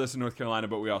saw this in North Carolina,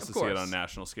 but we also see it on a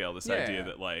national scale. This idea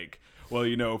that, like... Well,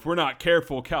 if we're not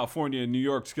careful, California and New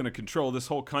York's going to control this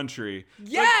whole country.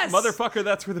 Yes! Like, motherfucker,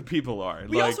 that's where the people are.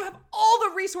 We also have all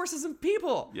the resources and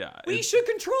people. Yeah. We should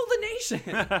control the nation.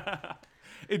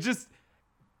 It just...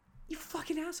 You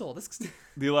fucking asshole.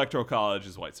 The Electoral College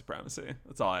is white supremacy.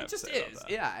 That's all I have to say about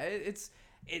that. Yeah, and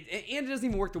it doesn't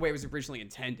even work the way it was originally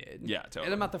intended. Yeah, totally.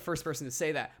 And I'm not the first person to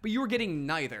say that. But you were getting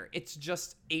neither. It's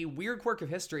just a weird quirk of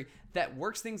history that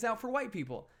works things out for white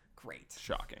people. Great.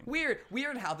 Shocking.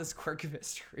 Weird how this quirk of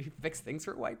history fixed things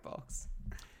for white folks.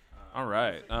 All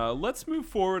right. Let's move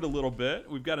forward a little bit.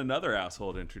 We've got another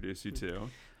asshole to introduce you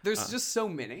to. There's just so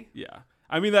many. Yeah.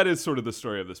 I mean, that is sort of the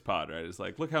story of this pod, right? It's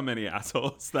like, look how many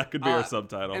assholes. That could be our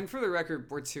subtitle. And for the record,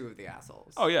 we're 2 of the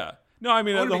assholes. Oh, yeah. No, I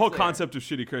mean, the whole concept of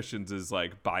shitty Christians is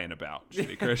like by and about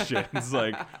shitty Christians.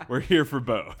 Like, we're here for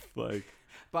both. Like,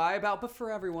 by about, but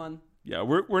for everyone. Yeah,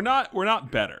 we're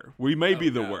not better. We may be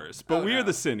the worst, but we are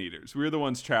the sin eaters. We're the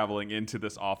ones traveling into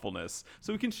this awfulness,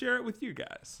 so we can share it with you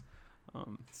guys.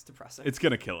 It's depressing. It's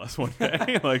gonna kill us one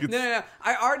day. Like no.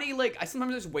 I already I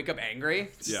sometimes just wake up angry.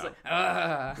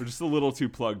 We're just a little too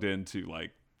plugged into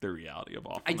like the reality of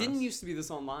awfulness. I didn't used to be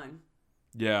this online.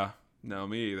 Yeah, no,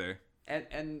 me either.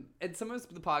 And some of it's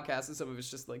the podcast, and some of it's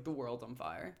just like the world on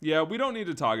fire. Yeah, we don't need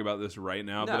to talk about this right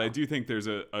now, but I do think there's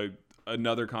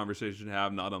another conversation to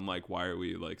have, not unlike why are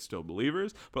we like still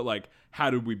believers, but like how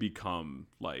did we become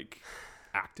like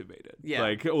activated? Yeah,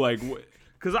 like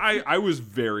because I was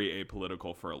very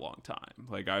apolitical for a long time.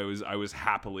 Like I was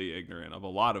happily ignorant of a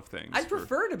lot of things. I'd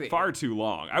prefer to be far too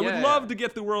long. I would love to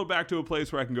get the world back to a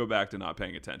place where I can go back to not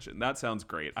paying attention. That sounds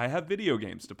great. I have video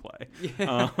games to play.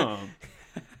 Yeah.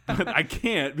 But I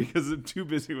can't because I'm too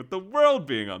busy with the world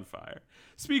being on fire.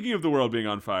 Speaking of the world being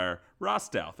on fire, Ross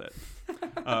Douthat.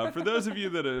 For those of you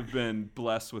that have been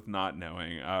blessed with not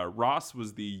knowing, Ross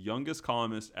was the youngest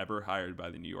columnist ever hired by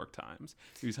the New York Times.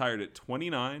 He was hired at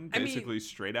 29, basically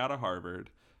straight out of Harvard,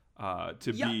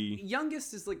 to be...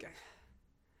 Youngest is like...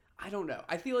 I don't know.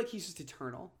 I feel like he's just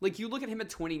eternal. Like, you look at him at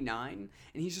 29,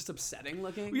 and he's just upsetting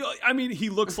looking. I mean,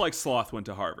 he looks like Sloth went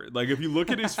to Harvard. Like, if you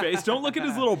look at his face, don't look at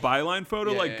his little byline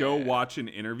photo. Go watch an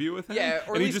interview with him. Yeah,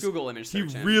 or at least Google image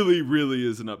search him. He really, really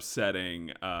is an upsetting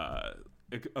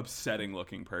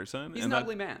looking person. He's an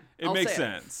ugly man. It makes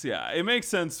sense. Yeah, it makes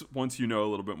sense once you know a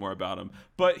little bit more about him.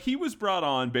 But he was brought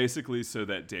on basically so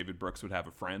that David Brooks would have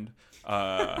a friend.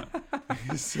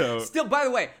 So still, by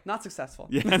the way, not successful.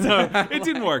 Yeah, no, it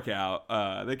didn't work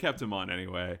out. They kept him on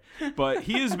anyway. But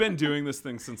he has been doing this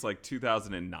thing since like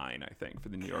 2009, I think, for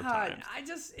the New York Times.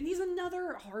 And he's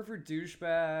another Harvard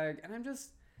douchebag, and I'm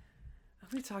just.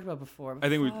 We talked about before. I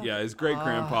think his great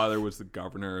grandfather was the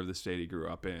governor of the state he grew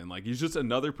up in. Like, he's just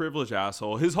another privileged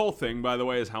asshole. His whole thing, by the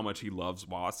way, is how much he loves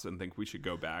WASP and think we should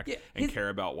go back and care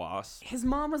about WASP. His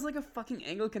mom was like a fucking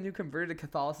Anglican who converted to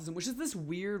Catholicism, which is this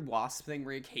weird WASP thing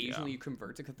where occasionally you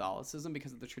convert to Catholicism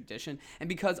because of the tradition, and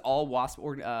because all WASP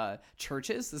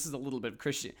churches, this is a little bit of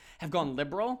Christian, have gone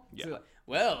liberal. Yeah. So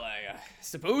I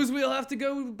suppose we'll have to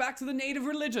go back to the native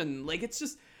religion. Like,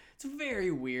 it's very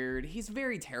weird. He's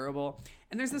very terrible.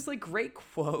 And there's this like great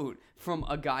quote from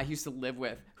a guy he used to live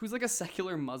with who's like a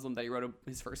secular Muslim that he wrote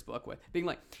his first book with, being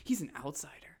like, he's an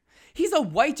outsider. He's a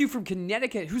white dude from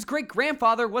Connecticut whose great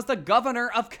grandfather was the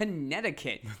governor of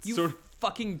Connecticut. You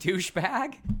fucking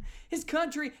douchebag. His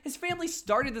family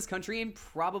started this country and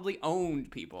probably owned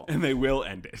people. And they will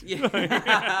end it.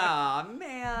 Yeah,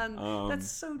 man. That's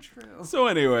so true. So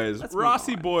anyways,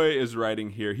 Rossi Boy is writing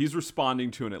here. He's responding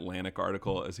to an Atlantic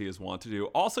article, as he is wont to do.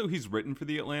 Also, he's written for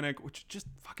the Atlantic, which just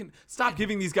fucking stop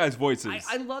giving these guys voices.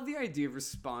 I love the idea of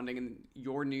responding in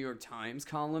your New York Times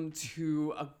column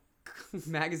to a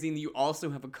magazine that you also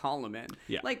have a column in.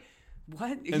 Yeah. Like,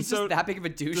 what? He's just that big of a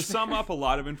douche. To sum up a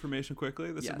lot of information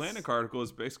quickly, this Yes. Atlantic article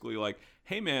is basically like,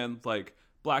 hey man, like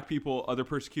black people, other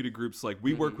persecuted groups, like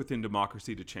we work within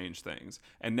democracy to change things.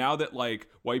 And now that like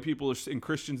white people and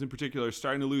Christians in particular are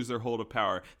starting to lose their hold of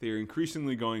power, they are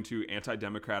increasingly going to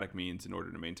anti-democratic means in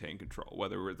order to maintain control.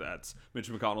 Whether that's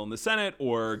Mitch McConnell in the Senate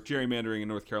or gerrymandering in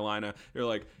North Carolina, they're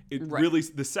like, really,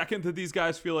 the second that these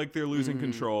guys feel like they're losing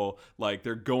control, like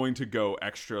they're going to go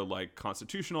extra like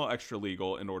constitutional, extra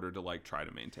legal in order to like try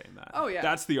to maintain that. Oh yeah.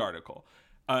 That's the article.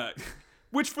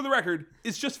 Which, for the record,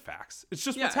 is just facts. It's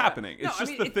just what's happening. It's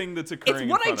the thing that's occurring.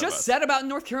 It's what in I front just of us. said about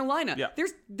North Carolina. Yeah.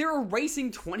 They're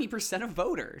erasing 20% of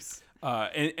voters.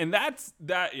 And that's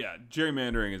that. Yeah,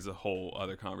 gerrymandering is a whole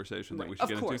other conversation that we should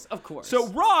get into. Of course. So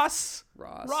Ross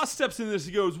steps into this.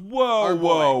 He goes, whoa.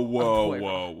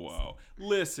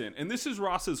 Listen, and this is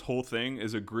Ross's whole thing,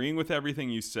 is agreeing with everything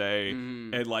you say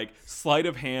and like sleight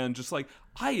of hand, just like,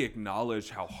 I acknowledge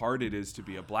how hard it is to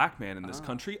be a black man in this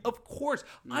country. Of course,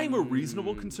 I'm a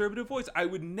reasonable conservative voice. I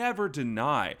would never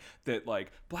deny that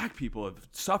like black people have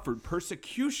suffered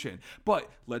persecution, but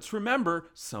let's remember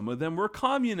some of them were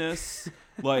communists.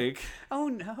 Like, oh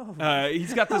no,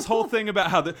 he's got this whole thing about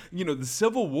how the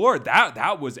Civil War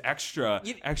that was extra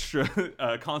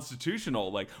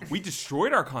constitutional. Like, we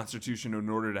destroyed our constitution in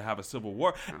order to have a civil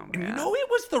war. And it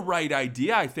was the right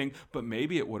idea, I think, but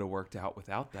maybe it would have worked out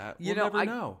without that. We'll never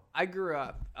know. I grew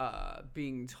up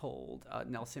being told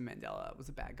Nelson Mandela was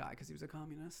a bad guy because he was a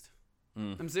communist.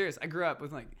 I'm serious. I grew up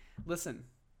with like, listen,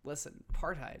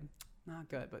 apartheid. Not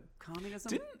good, but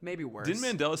communism maybe worse. Didn't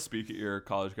Mandela speak at your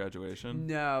college graduation?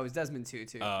 No, it was Desmond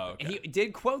Tutu. Oh, okay. He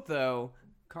did quote, though,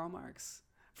 Karl Marx.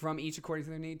 From each according to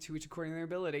their need, to each according to their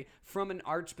ability. From an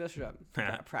archbishop.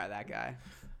 Proud of that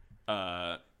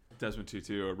guy. Desmond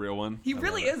Tutu, a real one? He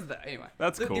really is, though. Anyway.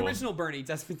 That's cool. The original Bernie,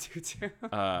 Desmond Tutu.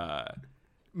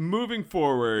 Moving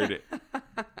forward,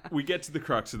 we get to the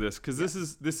crux of this, because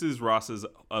this is Ross's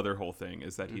other whole thing,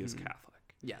 is that he is Catholic.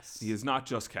 Yes. He is not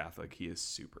just Catholic, he is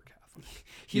super Catholic.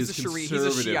 He's a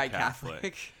Shiite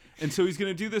Catholic. And so he's going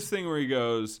to do this thing where he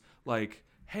goes like,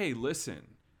 hey, listen,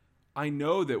 I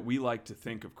know that we like to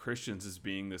think of Christians as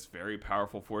being this very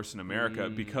powerful force in America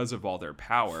because of all their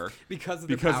power. Because of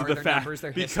the numbers,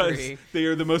 their history. Because they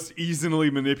are the most easily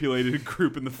manipulated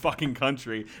group in the fucking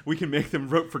country. We can make them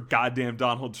vote for goddamn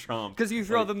Donald Trump. Because you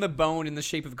throw them the bone in the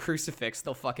shape of a crucifix,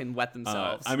 they'll fucking wet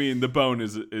themselves. I mean, the bone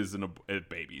is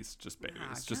babies. Just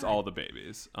babies. Just all the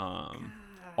babies.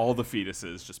 All the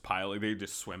fetuses just piling. They're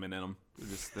just swimming in them.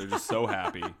 They're just so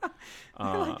happy.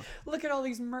 Look at all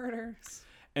these murders.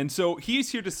 And so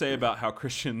he's here to say about how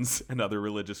Christians and other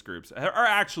religious groups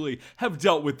have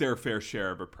dealt with their fair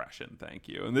share of oppression. Thank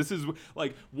you. And this is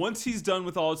like, once he's done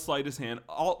with all his slightest hand,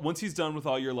 once he's done with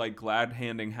all your like glad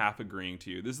handing, half agreeing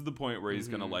to you, this is the point where he's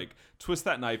going to like twist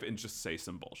that knife and just say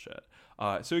some bullshit.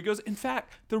 So he goes, in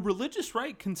fact, the religious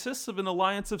right consists of an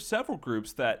alliance of several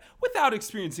groups that, without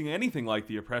experiencing anything like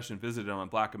the oppression visited on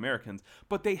black Americans,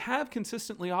 but they have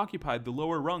consistently occupied the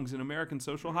lower rungs in American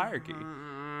social hierarchy.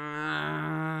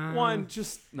 One,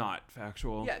 just not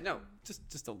factual. Yeah, no,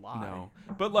 just a lie. No.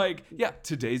 But like, yeah,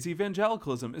 today's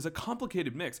evangelicalism is a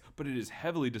complicated mix, but it is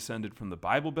heavily descended from the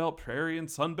Bible Belt, Prairie,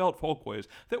 and Sun Belt folkways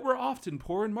that were often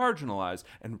poor and marginalized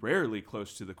and rarely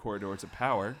close to the corridors of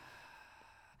power.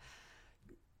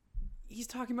 He's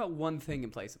talking about one thing in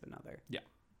place of another. Yeah.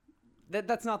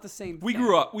 That's not the same thing. We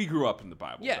grew up in the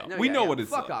Bible Belt. No, we know what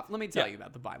it's like. Fuck off. Let me tell you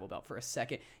about the Bible Belt for a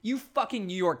second. You fucking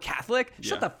New York Catholic.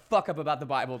 Shut the fuck up about the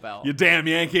Bible Belt. You damn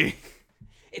Yankee.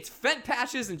 It's fent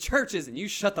patches and churches, and you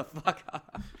shut the fuck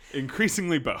up.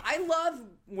 Increasingly both. I love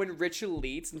when rich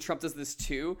elites, and Trump does this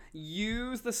too,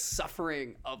 use the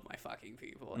suffering of my fucking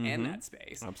people in that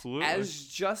space. Absolutely. As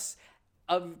just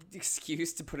an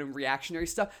excuse to put in reactionary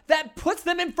stuff that puts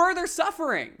them in further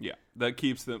suffering. Yeah, that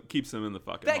keeps them in the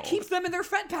fucking That hole. keeps them in their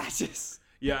fent patches.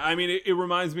 Yeah, I mean, it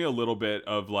reminds me a little bit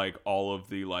of like all of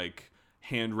the like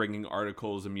hand-wringing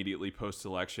articles immediately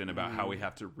post-election about how we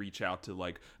have to reach out to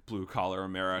like blue-collar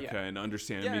America and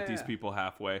understand and meet these people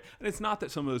halfway. And it's not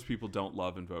that some of those people don't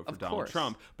love and vote for Donald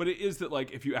Trump, but it is that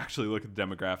like if you actually look at the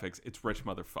demographics, it's rich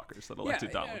motherfuckers that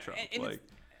elected Donald Trump.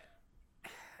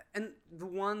 And the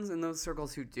ones in those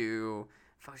circles who do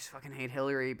just fucking hate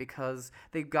Hillary because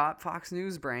they've got Fox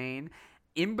News brain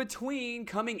in between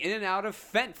coming in and out of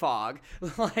fent fog.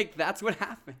 Like, that's what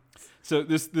happens. So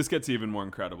this gets even more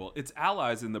incredible. It's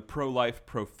allies in the pro-life,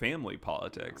 pro-family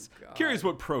politics. Oh, Curious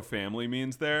what pro-family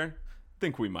means there?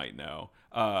 Think we might know.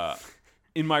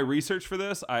 In my research for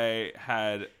this, I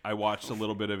watched a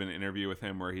little bit of an interview with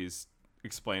him where he's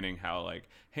explaining how, like,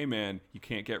 hey man, you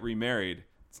can't get remarried.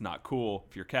 It's not cool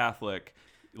if you're Catholic.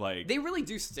 Like, they really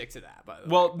do stick to that, by the way.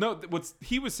 Well, no, what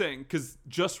he was saying, because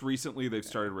just recently they've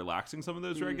started relaxing some of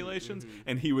those regulations,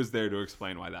 and he was there to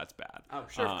explain why that's bad. Oh,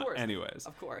 sure, of course. Anyways.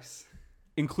 Of course.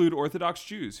 Include Orthodox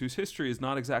Jews, whose history is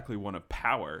not exactly one of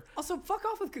power. Also, fuck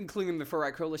off with concluding the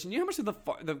far-right coalition. You know how much of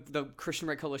the Christian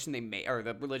right coalition they make, or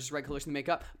the religious right coalition they make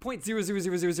up?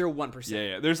 0.00001%.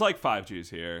 Yeah. There's like 5 Jews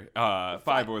here.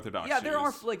 5 Orthodox Jews. Yeah, there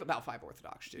are like about 5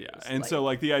 Orthodox Jews. Yeah, and so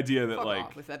like the idea that fuck like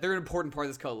off with that. They're an important part of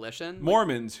this coalition.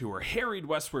 Mormons who were harried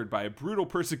westward by a brutal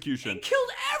persecution. And killed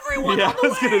everyone yeah, on the I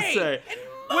was gonna way! say.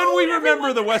 When we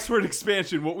remember the westward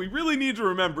expansion, what we really need to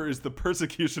remember is the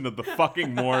persecution of the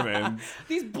fucking Mormons.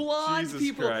 These blonde Jesus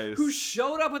people Christ. who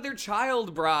showed up with their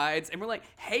child brides and were like,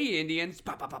 hey, Indians.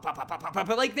 But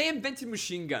like, they invented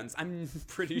machine guns, I'm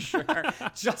pretty sure,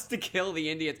 just to kill the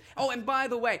Indians. Oh, and by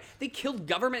the way, they killed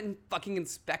government and fucking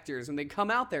inspectors when they come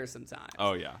out there sometimes.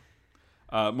 Oh, yeah.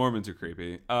 Mormons are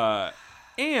creepy.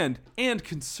 And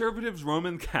conservatives,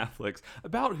 Roman Catholics,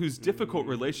 about whose difficult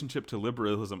relationship to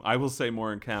liberalism I will say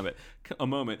more in a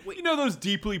moment. You know those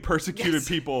deeply persecuted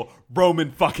people,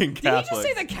 Roman fucking Catholics. Did you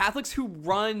just say the Catholics who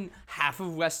run half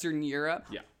of Western Europe?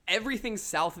 Yeah. Everything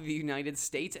south of the United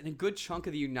States and a good chunk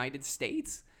of the United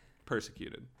States?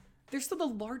 Persecuted. They're still the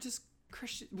largest I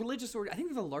think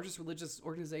they're the largest religious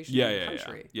organization in the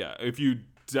country. Yeah. If you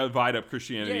divide up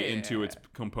Christianity into its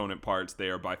component parts, they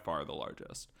are by far the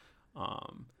largest.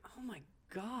 Oh my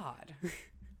God.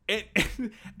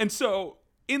 And so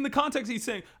in the context he's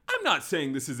saying, I'm not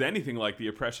saying this is anything like the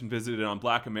oppression visited on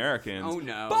black Americans. Oh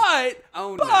no. But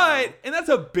and that's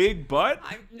a big but.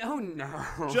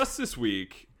 No. Just this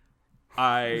week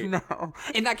No.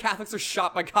 And that Catholics are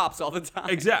shot by cops all the time.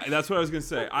 Exactly. That's what I was going to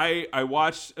say. I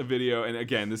watched a video, and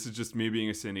again, this is just me being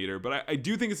a sin eater, but I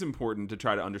do think it's important to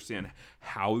try to understand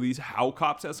how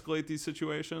cops escalate these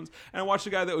situations. And I watched a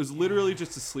guy that was literally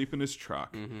just asleep in his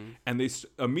truck, and they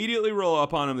immediately roll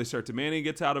up on him. They start demanding he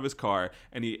gets out of his car,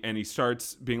 and he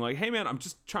starts being like, hey man, I'm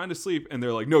just trying to sleep. And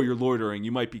they're like, no, you're loitering.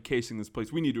 You might be casing this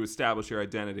place. We need to establish your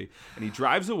identity. And he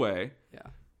drives away. Yeah.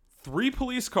 3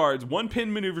 police cars, 1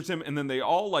 pin maneuvers him, and then they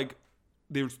all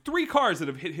there's 3 cars that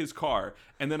have hit his car,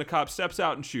 and then a cop steps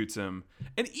out and shoots him.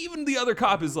 And even the other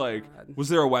cop is like, was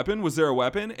there a weapon? Was there a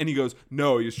weapon? And he goes,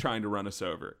 no, he was trying to run us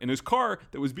over. In his car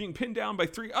that was being pinned down by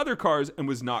 3 other cars and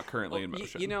was not currently in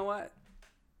motion. You know what?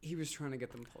 He was trying to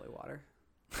get them holy water.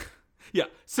 Yeah,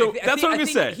 so that's what I'm going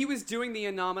to say. He was doing the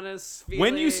anonymous feeling.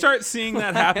 When you start seeing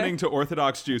that happening to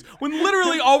Orthodox Jews, when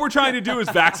literally all we're trying to do is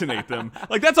vaccinate them.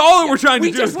 Like, that's all that we're trying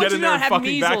to do is get in there and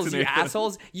fucking vaccinate you them.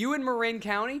 assholes. You in Marin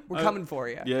County, we're coming for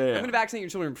you. Yeah. I'm going to vaccinate your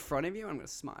children in front of you, and I'm going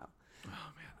to smile.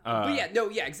 Oh, man.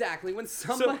 Exactly. When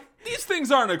somebody... So, these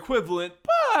things aren't equivalent,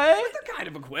 but they're kind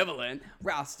of equivalent.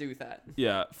 Ross Douthat.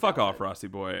 Yeah, fuck off, Rossi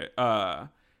boy.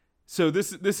 So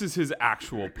this is his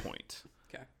actual point.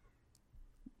 Okay.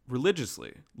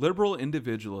 Religiously, liberal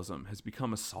individualism has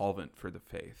become a solvent for the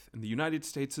faith in the United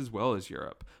States as well as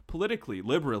Europe. Politically,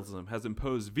 liberalism has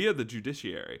imposed via the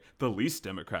judiciary, the least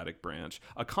democratic branch,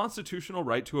 a constitutional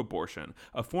right to abortion,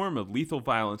 a form of lethal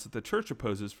violence that the church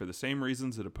opposes for the same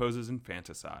reasons it opposes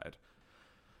infanticide.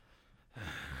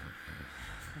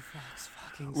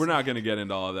 We're not going to get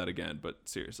into all of that again, but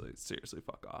seriously,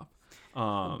 fuck off.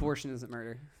 Abortion isn't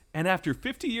murder. And after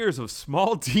 50 years of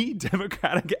small d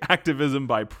democratic activism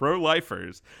by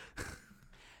pro-lifers,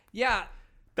 yeah,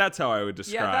 that's how I would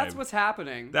describe. Yeah, that's what's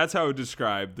happening. That's how I would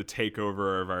describe the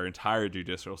takeover of our entire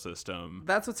judicial system.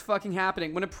 That's what's fucking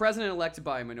happening when a president elected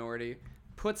by a minority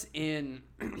puts in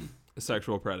a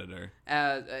sexual predator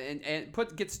and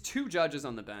gets 2 judges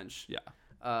on the bench. Yeah.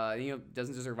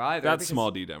 Doesn't deserve either. That's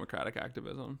small d democratic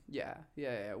activism. Yeah.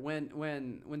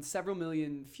 When several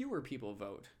million fewer people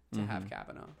vote to have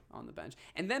Kavanaugh on the bench.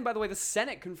 And then, by the way, the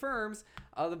Senate confirms,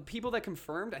 the people that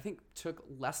confirmed, I think, took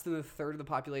less than 1/3 of the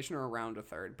population, or around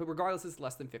 1/3. But regardless, it's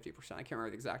less than 50%. I can't remember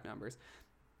the exact numbers.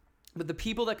 But the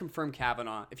people that confirmed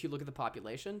Kavanaugh, if you look at the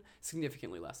population,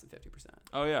 significantly less than 50%.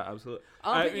 Oh, yeah, absolutely.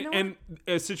 And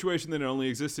a situation that only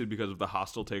existed because of the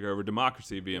hostile takeover of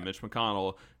democracy via Mitch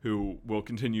McConnell, who will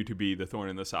continue to be the thorn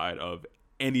in the side of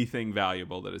anything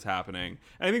valuable that is happening.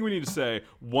 And I think we need to say,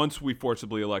 once we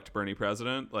forcibly elect Bernie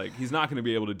president, like, he's not going to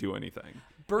be able to do anything.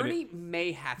 Bernie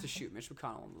may have to shoot Mitch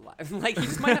McConnell in the life. Like, he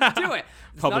just might have to do it.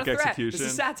 It's Public not a threat. execution. This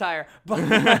is satire. But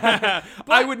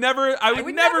I would never do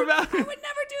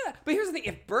that. But here's the thing.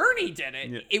 If Bernie did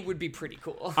it, it would be pretty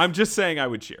cool. I'm just saying I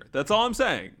would cheer. That's all I'm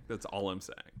saying.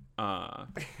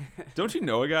 Don't you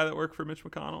know a guy that worked for Mitch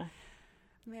McConnell?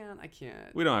 Man, I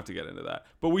can't. We don't have to get into that.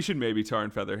 But we should maybe tar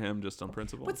and feather him just on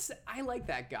principle. But I like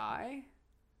that guy.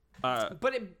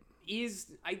 But it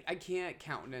is... I can't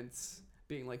countenance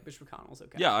being like, Mitch McConnell's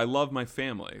okay. Yeah, I love my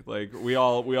family. Like, we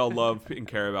all love and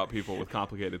care about people with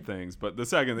complicated things. But the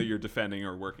second that you're defending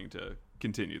or working to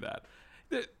continue that,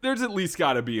 there's at least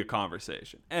got to be a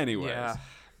conversation. Anyways.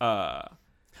 Yeah.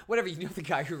 Whatever, you know the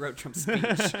guy who wrote Trump's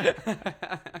speech.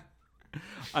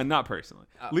 Not personally.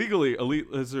 Legally,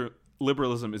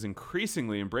 liberalism is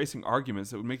increasingly embracing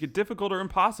arguments that would make it difficult or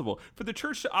impossible for the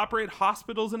church to operate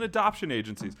hospitals and adoption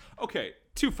agencies. Okay,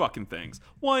 two fucking things.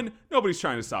 One, nobody's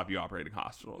trying to stop you operating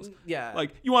hospitals. Yeah.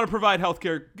 Like, you want to provide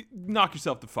healthcare, knock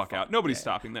yourself the fuck out. Nobody's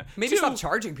stopping that. Maybe stop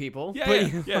charging people.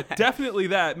 Yeah, definitely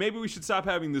that. Maybe we should stop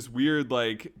having this weird,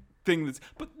 like, thing that's...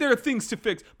 But there are things to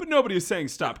fix, but nobody is saying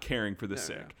stop caring for the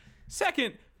sick. No.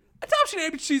 Second... Adoption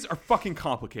agencies are fucking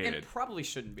complicated. And probably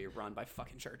shouldn't be run by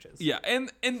fucking churches. Yeah,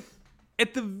 and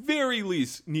at the very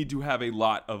least need to have a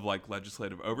lot of, like,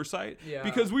 legislative oversight. Yeah.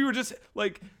 Because we were just,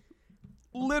 like,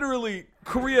 literally,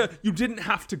 Korea, you didn't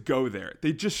have to go there.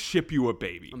 They just ship you a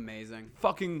baby. Amazing.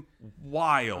 Fucking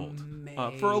wild.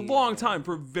 For a long time,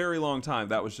 for a very long time,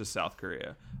 that was just South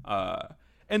Korea.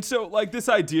 And so, like, this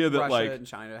idea that, Russia like... and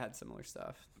China had similar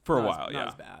stuff. For a while, not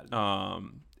as bad.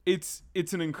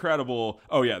 It's an incredible...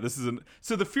 Oh, yeah,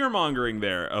 So the fear-mongering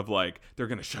there of, like, they're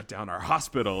going to shut down our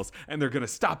hospitals and they're going to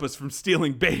stop us from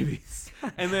stealing babies.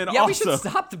 And then we should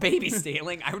stop the baby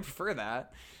stealing. I would prefer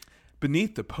that.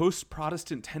 Beneath the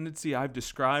post-Protestant tendency I've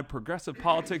described, progressive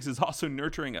politics is also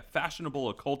nurturing a fashionable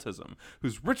occultism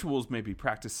whose rituals may be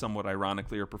practiced somewhat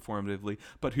ironically or performatively,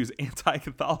 but whose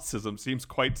anti-Catholicism seems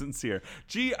quite sincere.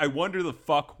 Gee, I wonder the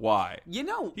fuck why. You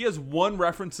know, he has one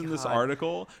reference in this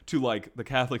article to, like, the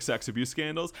Catholic sex abuse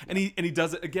scandals, and he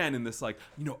does it again in this, like,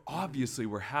 obviously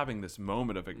we're having this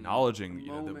moment of acknowledging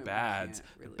the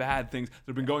bad things that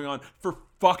have been going on for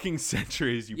fucking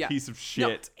centuries, you piece of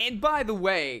shit. No, and by the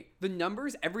way, the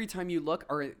numbers every time you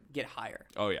look get higher.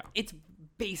 Oh yeah. It's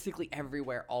basically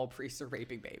everywhere. All priests are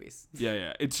raping babies.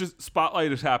 Yeah. It's just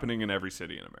spotlight is happening in every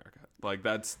city in America. Like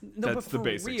that's the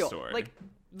basic story. Like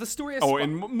the story is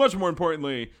and much more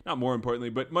importantly, not more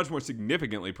importantly, but much more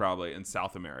significantly probably in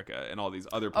South America and all these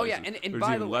other places. And there's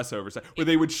even less oversight where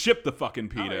they would ship the fucking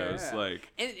pedos.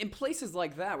 Like, and in places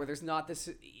like that where there's not this,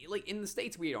 like in the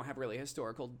States we don't have really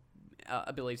historical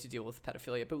ability to deal with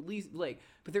pedophilia, but at least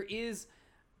but there is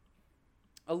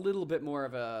a little bit more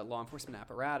of a law enforcement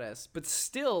apparatus, but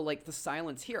still, like, the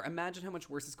silence here, imagine how much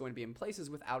worse it's going to be in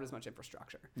places without as much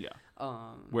infrastructure. Yeah.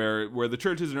 Where the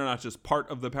churches are not just part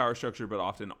of the power structure, but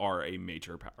often are a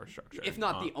major power structure. If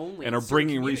not the only. And are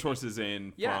bringing resources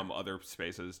in from other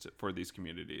spaces for these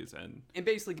communities. And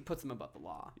basically puts them above the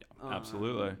law. Yeah,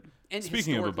 absolutely. And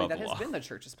speaking of above the law, that has been the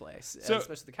church's place,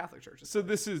 especially the Catholic church's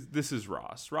place. This is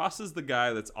Ross. Ross is the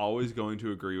guy that's always going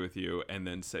to agree with you and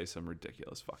then say some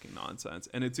ridiculous fucking nonsense.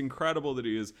 And it's incredible that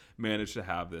he has managed to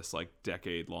have this, like,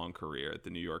 decade-long career at the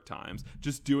New York Times,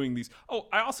 just doing these. Oh,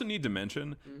 I also need to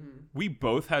mention, we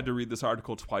both had to read this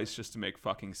article twice just to make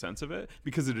fucking sense of it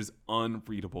because it is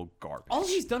unreadable garbage. All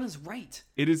he's done is write.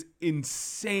 It is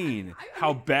insane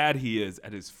how bad he is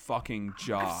at his fucking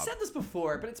job. I've said this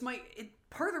before, but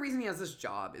part of the reason he has this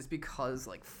job is because,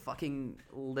 like, fucking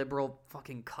liberal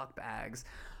fucking cuckbags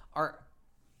are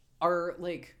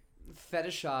like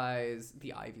fetishize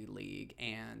the Ivy League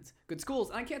and good schools.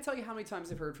 And I can't tell you how many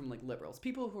times I've heard from, like, liberals,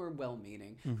 people who are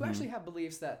well-meaning, who actually have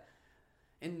beliefs that,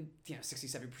 in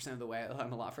 60-70% of the way,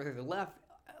 I'm a lot further to the left,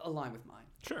 align with mine.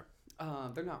 Sure.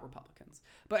 They're not Republicans.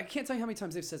 But I can't tell you how many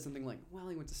times they've said something like, well,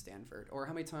 he went to Stanford. Or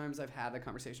how many times I've had that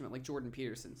conversation about, like, Jordan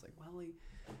Peterson's like, well, he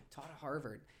taught at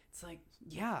Harvard. It's like,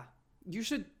 yeah, you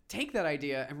should take that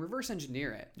idea and reverse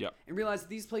engineer it. Yep. And realize that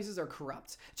these places are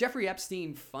corrupt. Jeffrey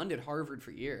Epstein funded Harvard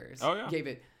for years. Oh, yeah. Gave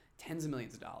it tens of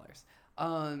millions of dollars.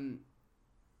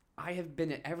 I have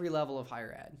been at every level of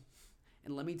higher ed.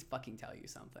 And let me fucking tell you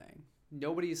something.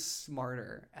 Nobody's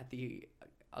smarter at the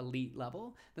elite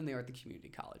level than they are at the community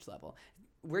college level.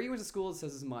 Where you went to school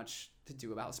says as much to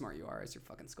do about how smart you are as your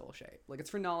fucking skull shape. Like, it's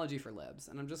phrenology for libs.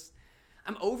 And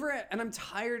I'm over it, and I'm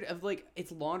tired of, like,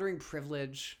 it's laundering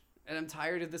privilege, and I'm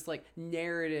tired of this, like,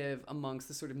 narrative amongst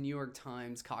the sort of New York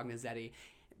Times cognizetti.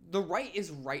 The right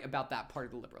is right about that part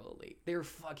of the liberal elite. They're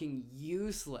fucking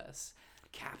useless.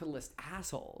 capitalist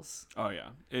assholes. Oh yeah,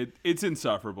 it's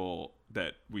insufferable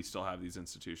that we still have these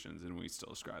institutions and we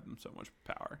still ascribe them so much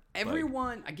power.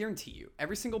 Everyone, I guarantee you,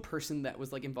 every single person that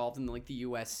was like involved in like the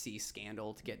USC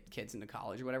scandal to get kids into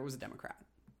college or whatever was a Democrat.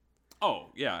 Oh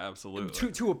yeah,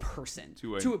 absolutely. To a person.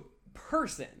 To a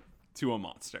person. To a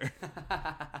monster.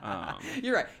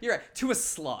 You're right. To a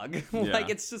slug. Like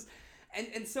it's just,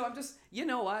 and so I'm just, you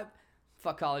know what?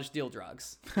 Fuck college, deal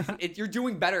drugs. You're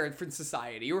doing better for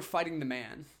society. You're fighting the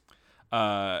man.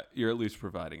 You're at least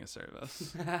providing a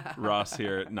service. Ross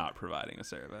here, not providing a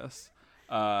service.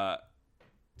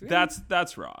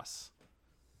 That's Ross.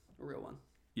 A real one.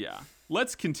 Yeah.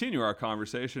 Let's continue our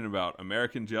conversation about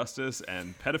American justice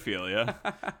and pedophilia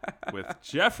with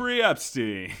Jeffrey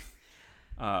Epstein.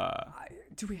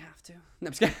 Do we have to? No,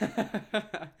 I'm just kidding.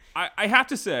 I have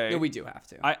to say... No, we do have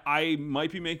to. I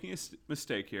might be making a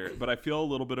mistake here, but I feel a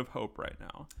little bit of hope right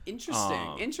now. Interesting.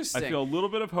 I feel a little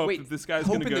bit of hope that this guy's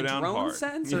going to go down hard. Hope in the drone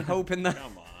sense or hope in the...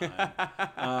 Come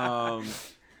on.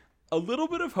 A little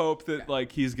bit of hope that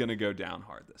like he's going to go down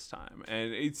hard this time.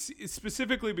 And it's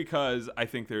specifically because I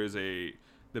think there's the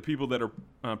people that are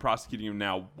prosecuting him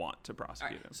now want to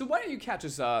prosecute him. So why don't you catch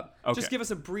us up? Okay. Just give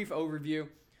us a brief overview.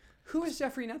 Who is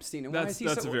Jeffrey Epstein, and why is he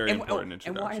that's so? A very important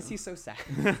introduction. And why is he so sad?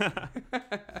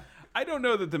 I don't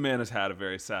know that the man has had a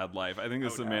very sad life. I think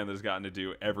this is a man that's gotten to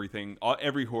do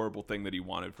every horrible thing that he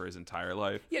wanted for his entire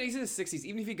life. Yeah, he's in his 60s.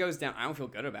 Even if he goes down, I don't feel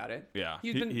good about it. Yeah,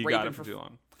 he's been he raping got it for too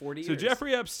long. 40 years. So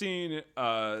Jeffrey Epstein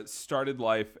started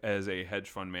life as a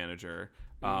hedge fund manager.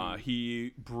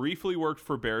 He briefly worked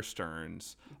for Bear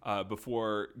Stearns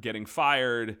before getting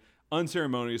fired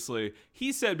unceremoniously.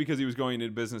 He said because he was going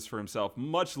into business for himself.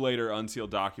 Much later,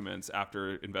 unsealed documents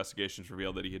after investigations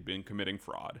revealed that he had been committing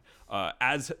fraud,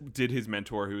 as did his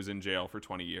mentor, who was in jail for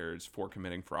 20 years for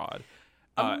committing fraud.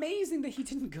 Amazing that he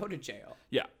didn't go to jail.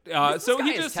 Yeah. So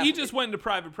he just went into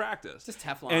private practice. Just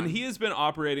Teflon. And he has been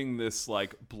operating this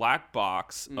like black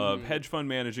box of hedge fund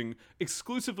managing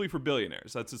exclusively for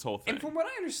billionaires. That's his whole thing. And from what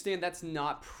I understand, that's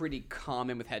not pretty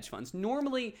common with hedge funds.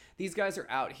 Normally, these guys are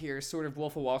out here sort of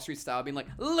Wolf of Wall Street style being like,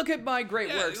 look at my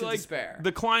great works in despair.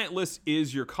 The client list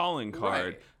is your calling card.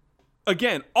 Right.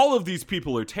 Again, all of these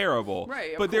people are terrible,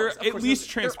 right, but they're at least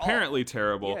transparently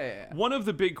terrible. Yeah. One of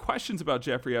the big questions about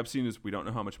Jeffrey Epstein is we don't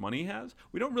know how much money he has.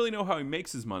 We don't really know how he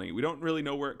makes his money. We don't really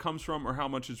know where it comes from or how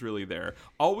much is really there.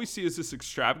 All we see is this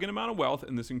extravagant amount of wealth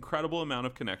and this incredible amount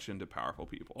of connection to powerful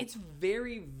people. It's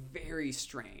very, very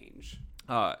strange.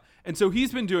 And so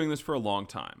he's been doing this for a long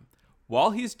time.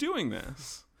 While he's doing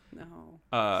this...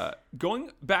 No.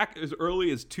 Going back as early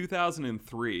as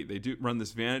 2003, they do run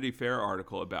this Vanity Fair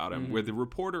article about him where the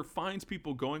reporter finds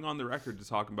people going on the record to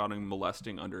talk about him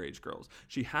molesting underage girls.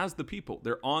 She has the people.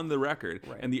 They're on the record.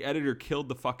 Right. And the editor killed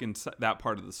that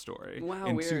part of the story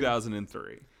in weird.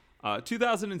 2003.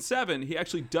 2007, he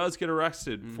actually does get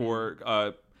arrested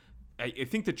for... I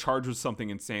think the charge was something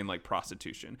insane like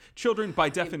prostitution. Children, by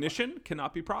definition,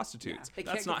 cannot be prostitutes. Yeah,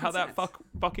 that's not how that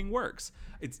fucking works.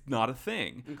 It's not a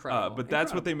thing. Incredible. But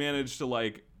that's what they managed to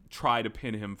like try to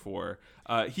pin him for.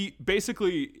 He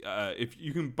basically, if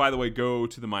you can, by the way, go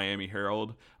to the Miami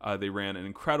Herald. They ran an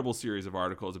incredible series of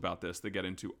articles about this that get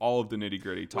into all of the nitty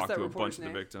gritty, talk to a bunch of the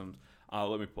victims.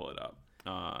 Let me pull it up.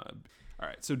 All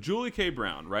right, so Julie K.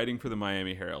 Brown, writing for the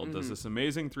Miami Herald, does this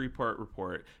amazing 3-part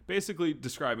report basically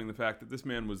describing the fact that this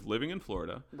man was living in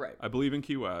Florida, right. I believe in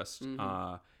Key West,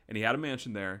 and he had a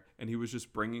mansion there, and he was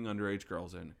just bringing underage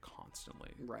girls in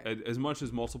constantly, right. as much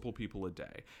as multiple people a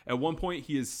day. At one point,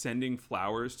 he is sending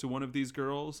flowers to one of these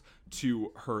girls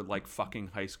to her, like, fucking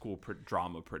high school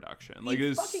drama production. Like, it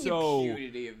is so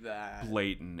of that.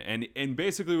 Blatant. And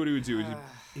basically what he would do is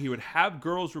he would have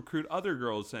girls recruit other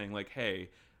girls saying, like,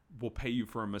 hey, we'll pay you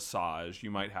for a massage.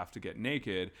 You might have to get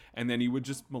naked. And then he would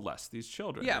just molest these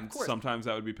children. Yeah, of course. Sometimes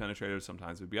that would be penetrative.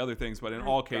 Sometimes it would be other things. But in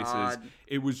all cases,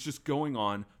 it was just going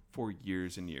on for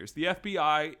years and years. The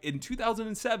FBI in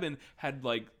 2007 had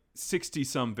like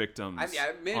 60-some victims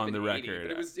on the record.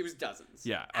 80, but it was dozens.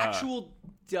 Yeah. Actual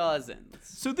dozens.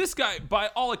 So this guy,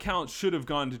 by all accounts, should have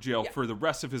gone to jail for the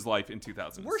rest of his life in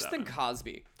 2007. Worse than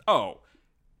Cosby. Oh.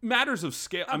 Matters of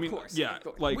scale. Of course.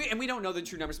 Like, we don't know the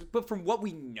true numbers, but from what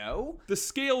we know, the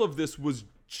scale of this was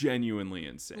genuinely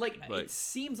insane. Like it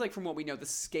seems like from what we know, the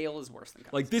scale is worse than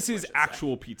Cosby. Like this is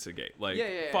actual Pizzagate. Like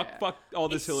fuck all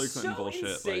this Hillary Clinton bullshit.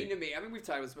 It's so insane to me. I mean, we've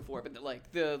talked about this before, but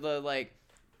like the like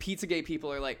Pizzagate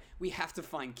people are like, we have to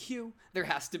find Q. There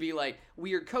has to be like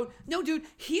weird code. No, dude,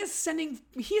 he is sending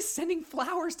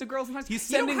flowers to girls. He's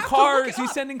sending cars.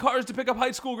 He's sending cars to pick up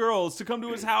high school girls to come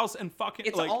to his house and fucking.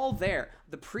 It's all there.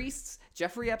 The priests,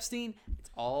 Jeffrey Epstein. It's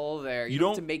all there. You don't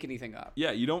have to make anything up.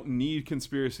 Yeah, you don't need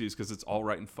conspiracies because it's all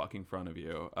right in fucking front of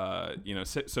you.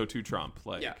 So too Trump,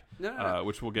 like, no.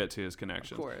 Which we'll get to his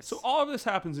connections. Of course. So all of this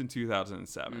happens in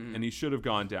 2007, and he should have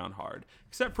gone down hard,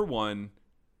 except for one.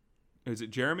 Is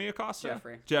it Jeremy Acosta?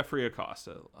 Jeffrey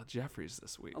Acosta. Jeffrey's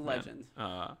this week. A legend.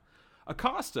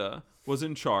 Acosta was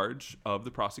in charge of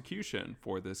the prosecution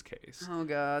for this case. Oh,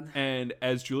 God. And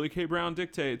as Julie K. Brown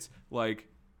dictates, like,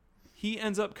 he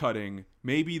ends up cutting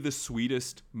maybe the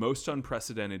sweetest, most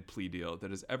unprecedented plea deal that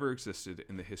has ever existed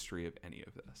in the history of any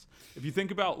of this. If you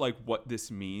think about, like, what this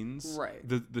means, right.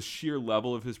 the sheer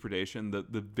level of his predation,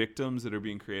 the victims that are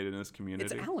being created in this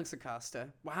community. It's Alex Acosta.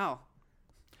 Wow.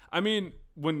 I mean,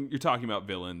 when you're talking about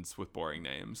villains with boring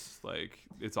names, like,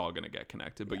 it's all going to get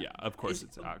connected. But yeah, of course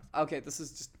it's Alex. Okay, this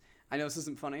is just, I know this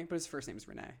isn't funny, but his first name is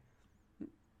Renee.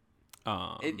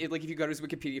 Like, if you go to his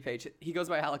Wikipedia page, he goes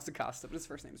by Alex Acosta, but his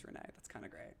first name is Renee. That's kind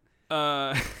of great.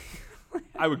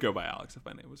 I would go by Alex if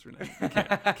my name was Renee.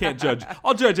 Can't judge.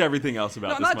 I'll judge everything else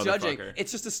about this motherfucker. I'm not judging.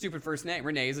 It's just a stupid first name.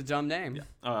 Renee is a dumb name.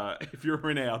 Yeah. If you're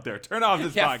Renee out there, turn off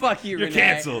this podcast. Yeah, fuck you, You're Renee.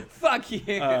 canceled. Fuck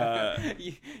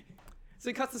you. So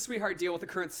he cuts the sweetheart deal with the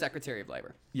current Secretary of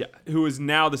Labor. Yeah, who is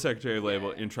now the Secretary of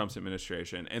Labor in Trump's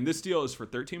administration. And this deal is for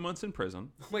 13 months in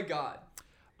prison. Oh, my God.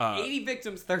 80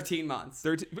 victims, 13 months.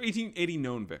 80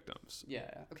 known victims. Yeah,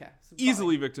 okay. So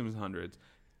easily victims, hundreds.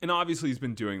 And obviously he's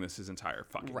been doing this his entire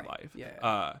fucking life.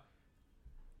 Yeah.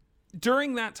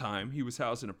 During that time, he was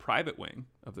housed in a private wing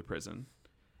of the prison.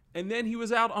 And then he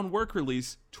was out on work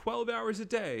release 12 hours a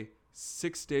day,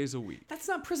 6 days a week. That's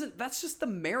not prison. That's just the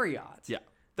Marriott. Yeah.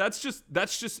 That's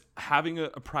just having a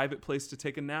private place to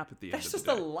take a nap at the end of the day. That's just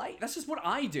a light. That's just what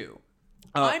I do.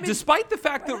 Despite the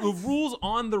fact that the rules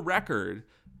on the record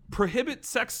prohibit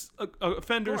sex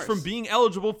offenders from being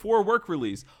eligible for work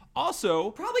release.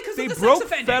 Also, probably because they of the broke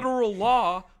sex offending. federal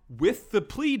law with the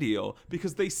plea deal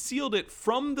because they sealed it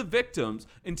from the victims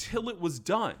until it was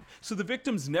done. So the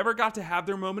victims never got to have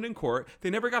their moment in court. They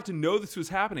never got to know this was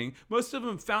happening. Most of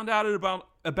them found out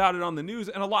about it on the news,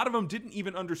 and a lot of them didn't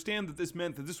even understand that this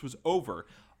meant that this was over.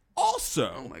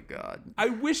 Also, oh my God, I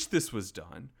wish this was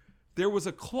done. There was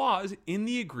a clause in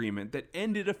the agreement that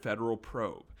ended a federal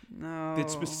probe. No. That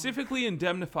specifically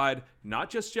indemnified not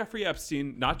just Jeffrey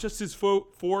Epstein, not just his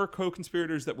four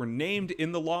co-conspirators that were named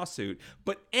in the lawsuit,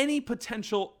 but any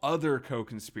potential other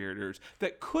co-conspirators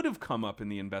that could have come up in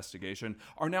the investigation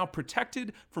are now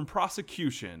protected from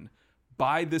prosecution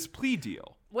by this plea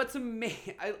deal. What's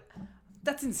amazing?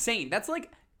 That's insane. That's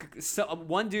like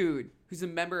one dude who's a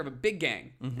member of a big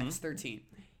gang. That's 13.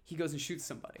 He goes and shoots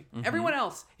somebody. Mm-hmm. Everyone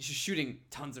else is just shooting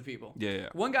tons of people. Yeah.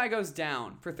 One guy goes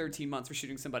down for 13 months for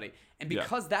shooting somebody. And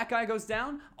because that guy goes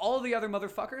down, all the other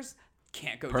motherfuckers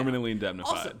can't go permanently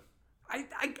indemnified. Also,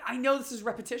 I know this is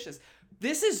repetitious.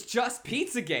 This is just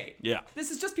Pizzagate. Yeah.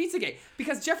 This is just Pizzagate.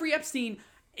 Because Jeffrey Epstein,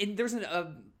 there's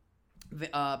a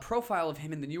profile of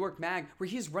him in the New York Mag where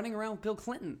he's running around with Bill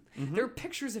Clinton. Mm-hmm. There are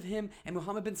pictures of him and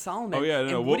Mohammed bin Salman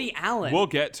and Woody Allen. We'll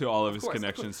get to all of his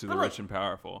connections to the rich and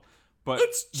powerful. But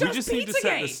we just need to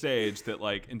set the stage that,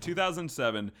 like, in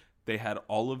 2007, they had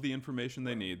all of the information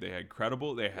they need. They had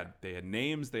they had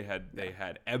names, they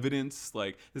had evidence.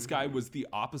 Like, this guy was the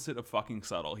opposite of fucking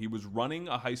subtle. He was running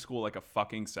a high school like a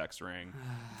fucking sex ring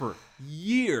for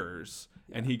years,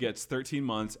 and he gets 13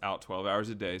 months out, 12 hours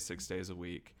a day, 6 days a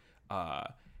week.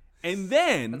 And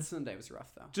then that Sunday was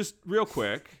rough, though. Just real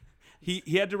quick.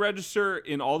 He had to register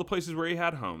in all the places where he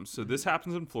had homes. So this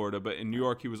happens in Florida, but in New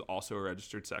York, he was also a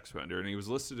registered sex offender. And he was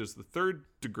listed as the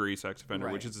third-degree sex offender,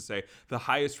 which is to say the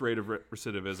highest rate of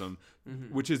recidivism,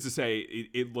 which is to say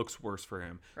it looks worse for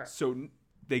him. Right. So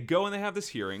they go and they have this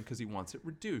hearing because he wants it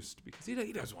reduced because he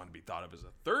doesn't want to be thought of as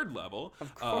a third level.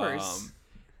 Of course.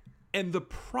 And the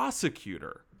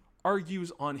prosecutor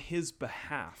argues on his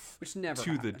behalf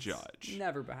the judge.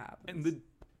 Never happens. And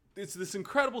it's this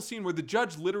incredible scene where the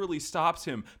judge literally stops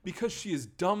him because she is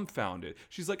dumbfounded.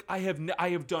 She's like, I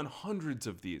have done hundreds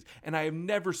of these, and I have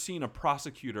never seen a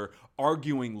prosecutor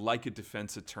arguing like a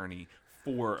defense attorney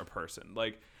for a person.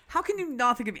 Like, how can you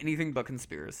not think of anything but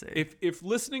conspiracy? If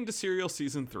listening to Serial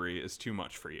Season 3 is too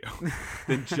much for you,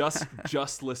 then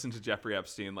just listen to Jeffrey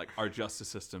Epstein. Like, our justice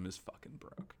system is fucking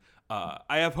broke.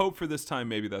 I have hope for this time.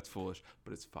 Maybe that's foolish,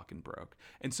 but it's fucking broke.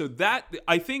 And so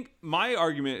I think my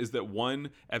argument is that one,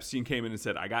 Epstein came in and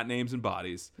said, I got names and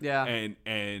bodies. Yeah.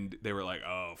 And they were like,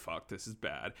 oh, fuck, this is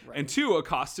bad. Right. And two,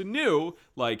 Acosta knew,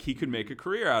 like, he could make a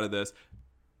career out of this.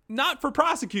 not for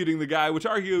prosecuting the guy, which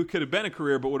arguably could have been a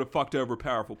career, but would have fucked over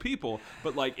powerful people.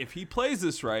 But like, if he plays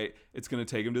this right, it's going to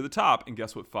take him to the top. And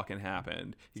guess what fucking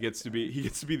happened? He gets to be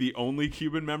the only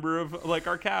Cuban member of like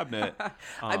our cabinet.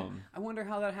 I wonder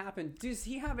how that happened. Did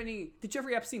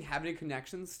Jeffrey Epstein have any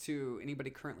connections to anybody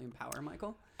currently in power,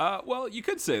 Michael? Well, you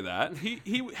could say that.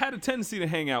 He had a tendency to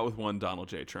hang out with one Donald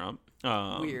J. Trump.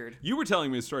 Weird. You were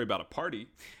telling me a story about a party.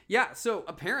 Yeah, so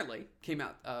apparently came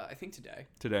out, I think today.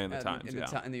 Today in the Times, in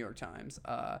the New York Times,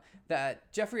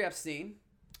 that Jeffrey Epstein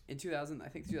in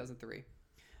 2003,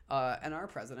 and our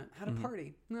president had a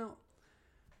party. Now,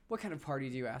 what kind of party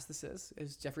do you ask this is?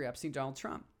 Is Jeffrey Epstein Donald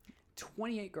Trump?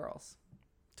 28 girls.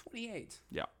 28.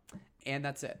 Yeah. And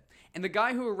that's it. And the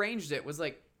guy who arranged it was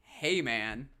like, hey,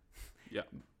 man. Yeah.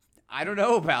 I don't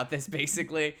know about this,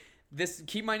 basically.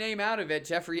 Keep my name out of it.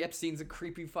 Jeffrey Epstein's a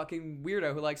creepy fucking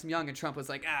weirdo who likes him young. And Trump was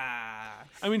like, ah.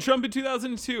 I mean, Trump in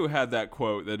 2002 had that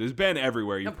quote that has been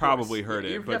everywhere. You've probably heard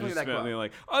it. But just definitely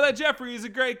like, oh, that Jeffrey is a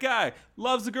great guy.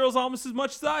 Loves the girls almost as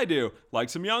much as I do.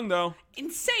 Likes him young, though.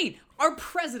 Insane. Our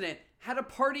president had a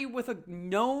party with a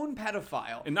known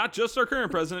pedophile. And not just our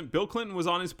current president. Bill Clinton was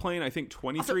on his plane, I think,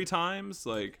 23 times.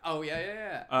 Like, oh,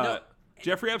 yeah. No.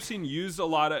 Jeffrey Epstein used a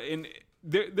lot of...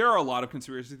 There are a lot of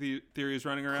conspiracy theories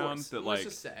running around that like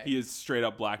he is straight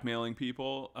up blackmailing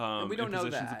people in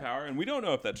positions of power, and we don't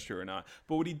know if that's true or not.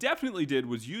 But what he definitely did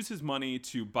was use his money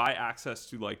to buy access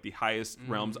to like the highest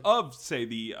realms of, say,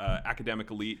 the academic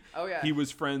elite. Oh yeah, he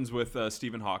was friends with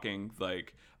Stephen Hawking.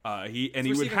 Like he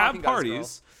would have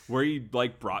parties where he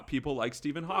like brought people like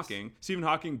Stephen Hawking. Stephen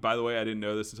Hawking, by the way, I didn't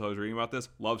know this until I was reading about this.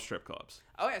 Loves strip clubs.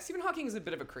 Oh yeah, Stephen Hawking is a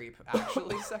bit of a creep,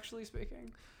 actually, sexually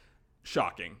speaking.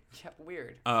 Shocking. Yeah,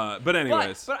 weird. But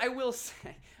anyways. But I will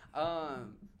say,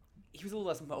 he was a little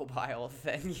less mobile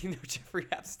than, Jeffrey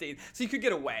Epstein. So you could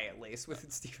get away, at least,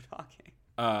 with Stephen Hawking.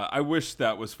 I wish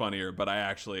that was funnier, but I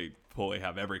actually fully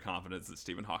have every confidence that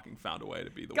Stephen Hawking found a way to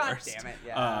be the worst. God damn it,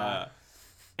 yeah.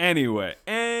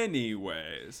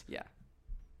 Anyways. Yeah.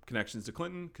 Connections to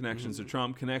Clinton, connections to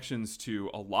Trump, connections to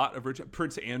a lot of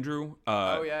Prince Andrew.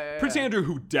 Prince Andrew,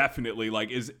 who definitely like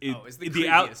is the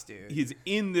creepiest dude. He's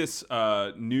in this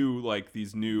why am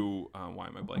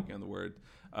I blanking on the word?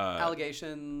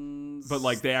 Allegations, but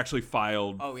like they actually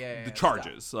filed the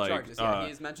charges. Stuff. Charges,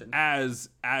 he is mentioned as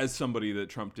somebody that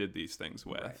Trump did these things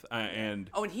with, right. And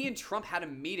he and Trump had a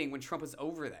meeting when Trump was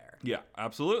over there. Yeah,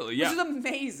 absolutely. Yeah, which is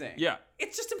amazing. Yeah,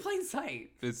 it's just in plain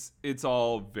sight. It's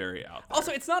all very out there.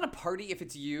 Also, it's not a party if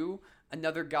it's you,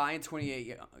 another guy, and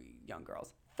 28 young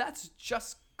girls. That's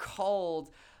just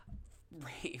called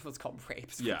rape. What's called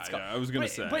rape? Yeah, I was gonna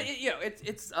say. But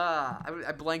it's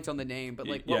I blanked on the name, but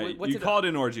like, you call it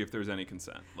an orgy if there's any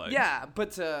consent. Like, yeah,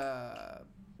 but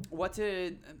what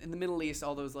did in the Middle East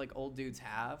all those like old dudes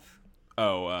have?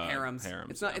 Oh, harems.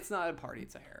 It's not a party.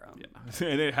 It's a harem. Yeah,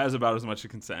 and it has about as much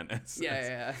consent as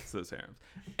those harems.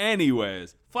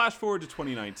 Anyways, flash forward to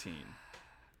 2019.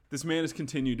 This man has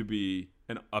continued to be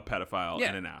a pedophile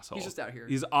and an asshole. He's just out here.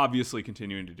 He's obviously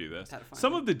continuing to do this.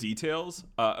 Some of the details.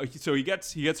 So he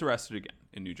gets arrested again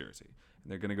in New Jersey,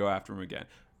 and they're going to go after him again.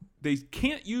 They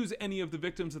can't use any of the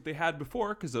victims that they had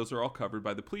before because those are all covered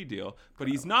by the plea deal. But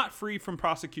he's not free from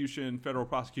federal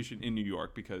prosecution in New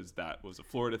York because that was a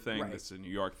Florida thing. Right. This is a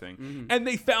New York thing. Mm-hmm. And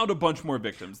they found a bunch more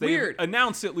victims. They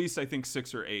announced at least, I think,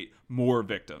 6 or 8 more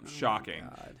victims. Shocking.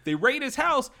 They raid his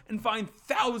house and find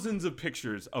thousands of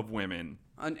pictures of women.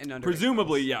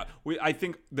 Presumably, I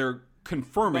think they're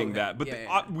confirming that, but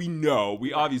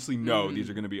we obviously know these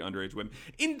are going to be underage women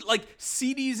in like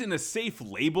CDs in a safe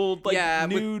labeled like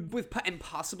nude and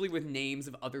possibly with names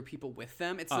of other people with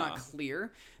them. It's not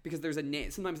clear because there's a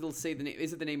name. Sometimes they'll say the name.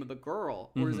 Is it the name of the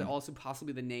girl or is it also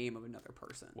possibly the name of another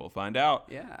person? We'll find out.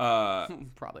 Yeah,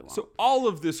 probably won't. So all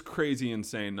of this crazy,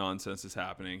 insane nonsense is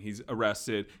happening. He's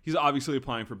arrested. He's obviously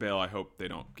applying for bail. I hope they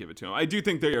don't give it to him. I do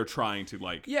think they are trying to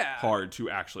hard to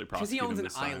actually prosecute him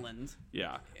because he owns an island.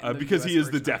 Yeah, because he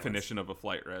is the definition of a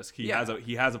flight risk. He has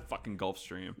a fucking Gulf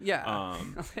Stream. Yeah.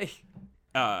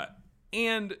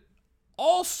 And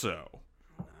also,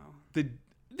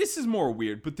 this is more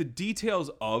weird, but the details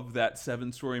of that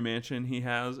 7-story mansion he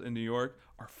has in New York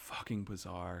are fucking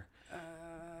bizarre.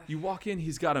 You walk in,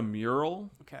 he's got a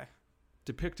mural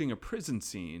depicting a prison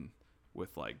scene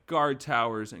with like guard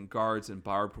towers and guards and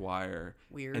barbed wire.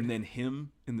 Weird. And then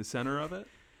him in the center of it.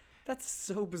 That's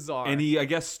so bizarre. And he, I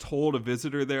guess, told a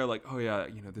visitor there, like, "Oh yeah,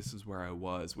 this is where I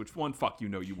was." Which one? Fuck you,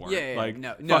 no, you weren't. Yeah, like,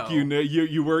 no. Fuck you, no,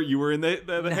 you were in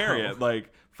the Harriet.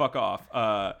 Like, fuck off.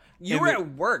 You were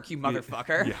at work, you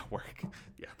motherfucker. Yeah, work.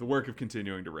 Yeah, the work of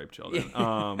continuing to rape children.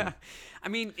 I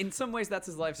mean, in some ways, that's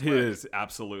his life's work. It is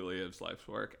absolutely his life's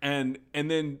work. And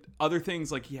then other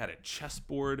things, like he had a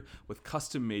chessboard with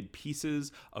custom-made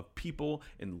pieces of people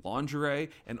in lingerie,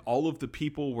 and all of the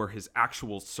people were his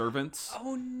actual servants.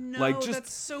 Oh, no, like, just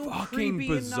that's so fucking creepy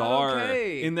bizarre. And not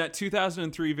okay. In that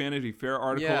 2003 Vanity Fair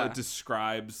article, it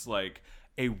describes, like,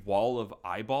 a wall of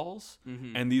eyeballs,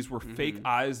 and these were fake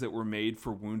eyes that were made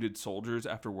for wounded soldiers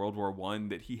after World War I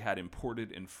that he had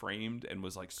imported and framed and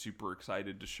was like super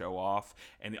excited to show off.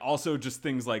 And also just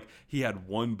things like he had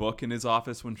one book in his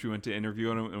office when she went to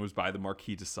interview him, and it was by the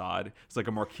Marquis de Sade. It's like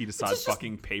a Marquis de Sade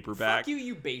fucking paperback. Fuck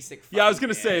you basic Yeah, I was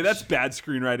gonna bitch. say that's bad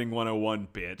screenwriting 101,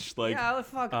 bitch. Like, yeah,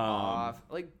 fuck off.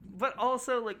 Like, but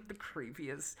also like the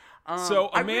creepiest. So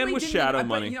a man really with didn't shadow but,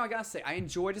 money. you know, I gotta say, I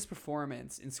enjoyed his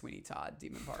performance in Sweeney Todd,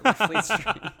 Demon Park with Fleet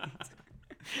Street.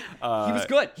 He was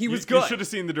good. He was good. You should have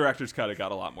seen the director's cut. It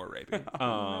got a lot more rapey.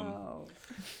 No.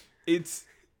 It's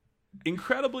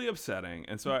incredibly upsetting.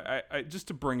 And so I just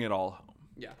to bring it all home.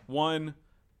 Yeah. One,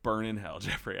 burn in hell,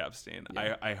 Jeffrey Epstein.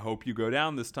 Yeah. I hope you go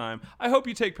down this time. I hope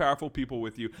you take powerful people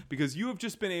with you, because you have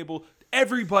just been able.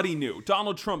 Everybody knew.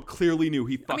 Donald Trump clearly knew.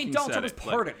 He fucking said Donald Trump was it.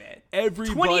 part of it.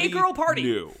 Everybody 28-girl party.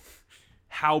 knew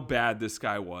how bad this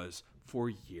guy was for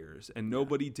years, and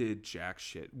nobody did jack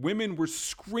shit. Women were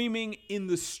screaming in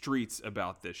the streets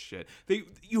about this shit.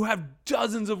 You have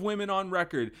dozens of women on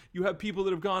record. You have people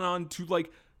that have gone on to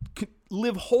like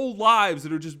live whole lives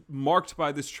that are just marked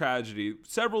by this tragedy.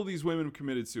 Several of these women have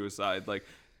committed suicide. Like,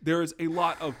 there is a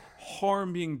lot of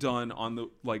harm being done on the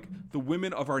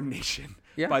women of our nation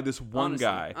by this one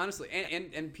guy. Honestly,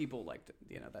 and people like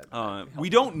that. We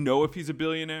don't know if he's a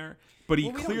billionaire, but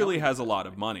he clearly has a lot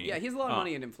of money. Yeah, he has a lot of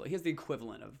money and influence. He has the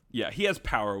equivalent of. Yeah, he has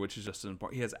power, which is just as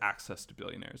important. He has access to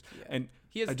billionaires, and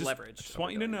he has leverage. I just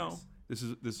want you to know, this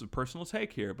is a personal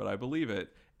take here, but I believe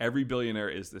it. Every billionaire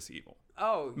is this evil.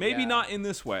 Oh, maybe not in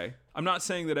this way. I'm not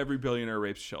saying that every billionaire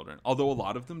rapes children, although a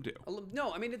lot of them do.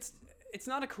 No, I mean it's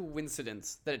not a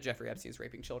coincidence that Jeffrey Epstein is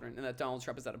raping children, and that Donald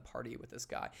Trump is at a party with this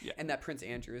guy, and that Prince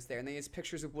Andrew is there, and they has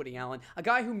pictures of Woody Allen, a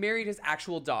guy who married his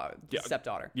actual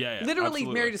stepdaughter. Yeah, literally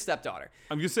absolutely. married his stepdaughter.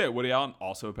 I'm gonna say Woody Allen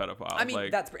also a pedophile. I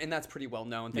mean, that's pretty well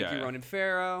known. Thank you, Ronan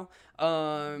Farrow,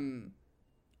 and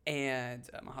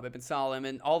Mohammed bin Salman,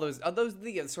 and all those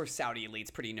the sort of Saudi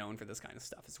elites pretty known for this kind of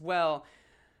stuff as well.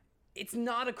 It's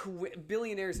not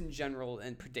billionaires in general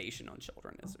and predation on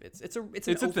children. It's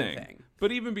a thing.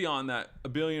 But even beyond that, a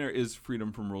billionaire is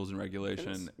freedom from rules and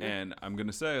regulation. And I'm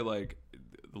gonna say, like,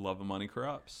 the love of money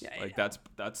corrupts.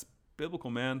 That's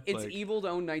biblical, man. It's evil to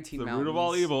own 19 mountains. The root of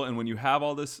all evil. And when you have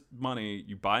all this money,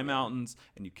 you buy mountains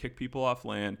and you kick people off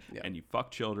land and you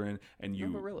fuck children and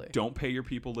you don't pay your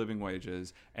people living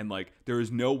wages. And like, there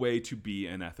is no way to be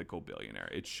an ethical billionaire.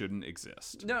 It shouldn't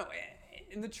exist. No,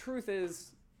 and the truth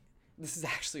is, this is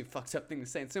actually a fucked up thing to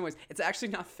say in some ways. It's actually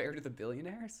not fair to the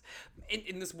billionaires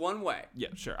in this one way. Yeah,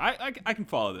 sure. I can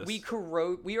follow this.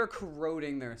 We are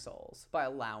corroding their souls by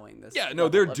allowing this. Yeah, no,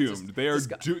 they're doomed. They are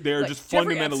just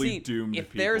fundamentally doomed.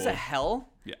 If there's a hell,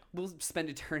 we'll spend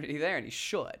eternity there, and he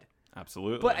should.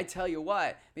 Absolutely. But I tell you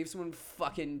what, maybe if someone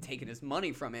fucking taken his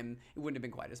money from him, it wouldn't have been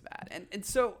quite as bad. And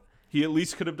so he at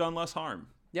least could have done less harm.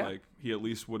 Yeah. Like, he at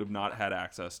least would have not had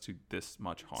access to this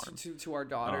much harm. To our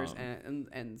daughters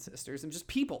and sisters and just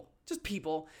people.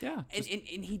 Yeah. And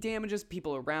he damages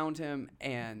people around him,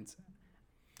 and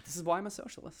this is why I'm a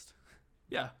socialist.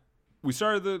 Yeah. We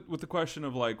started with the question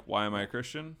of, like, why am I a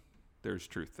Christian? There's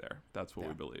truth there. That's what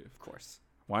we believe. Of course.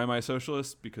 Why am I a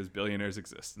socialist? Because billionaires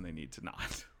exist and they need to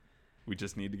not. We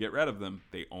just need to get rid of them.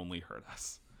 They only hurt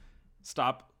us.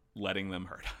 Stop letting them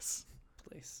hurt us.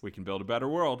 Please. We can build a better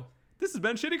world. This has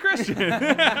been Shitty Christian.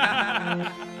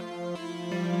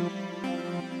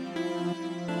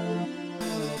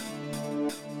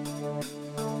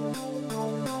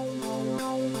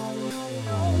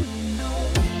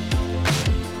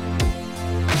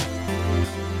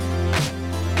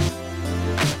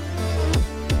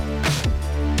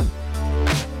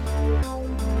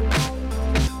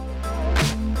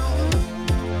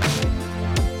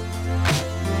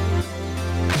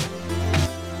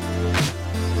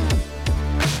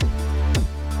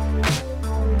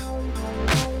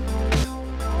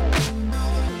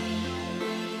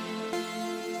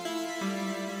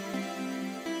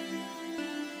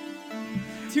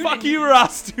 Fuck you,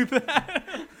 Ross. Do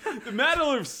that. The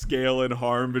matter of scale and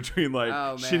harm between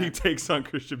shitty takes on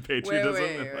Christian patriotism.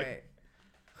 Wait.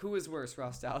 Who is worse,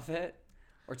 Ross Douthat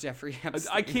Or Jeffrey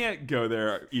Epstein. I can't go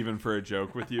there even for a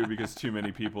joke with you because too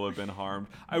many people have been harmed.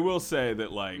 I will say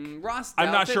that, like, Ross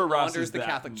I'm not Douthat sure Ross launders is the that.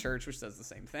 Catholic Church, which does the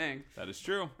same thing. That is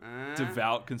true.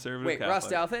 Devout conservative Wait, Catholic. Ross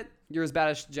Douthat, you're as bad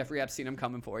as Jeffrey Epstein. I'm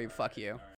coming for you. Fuck you.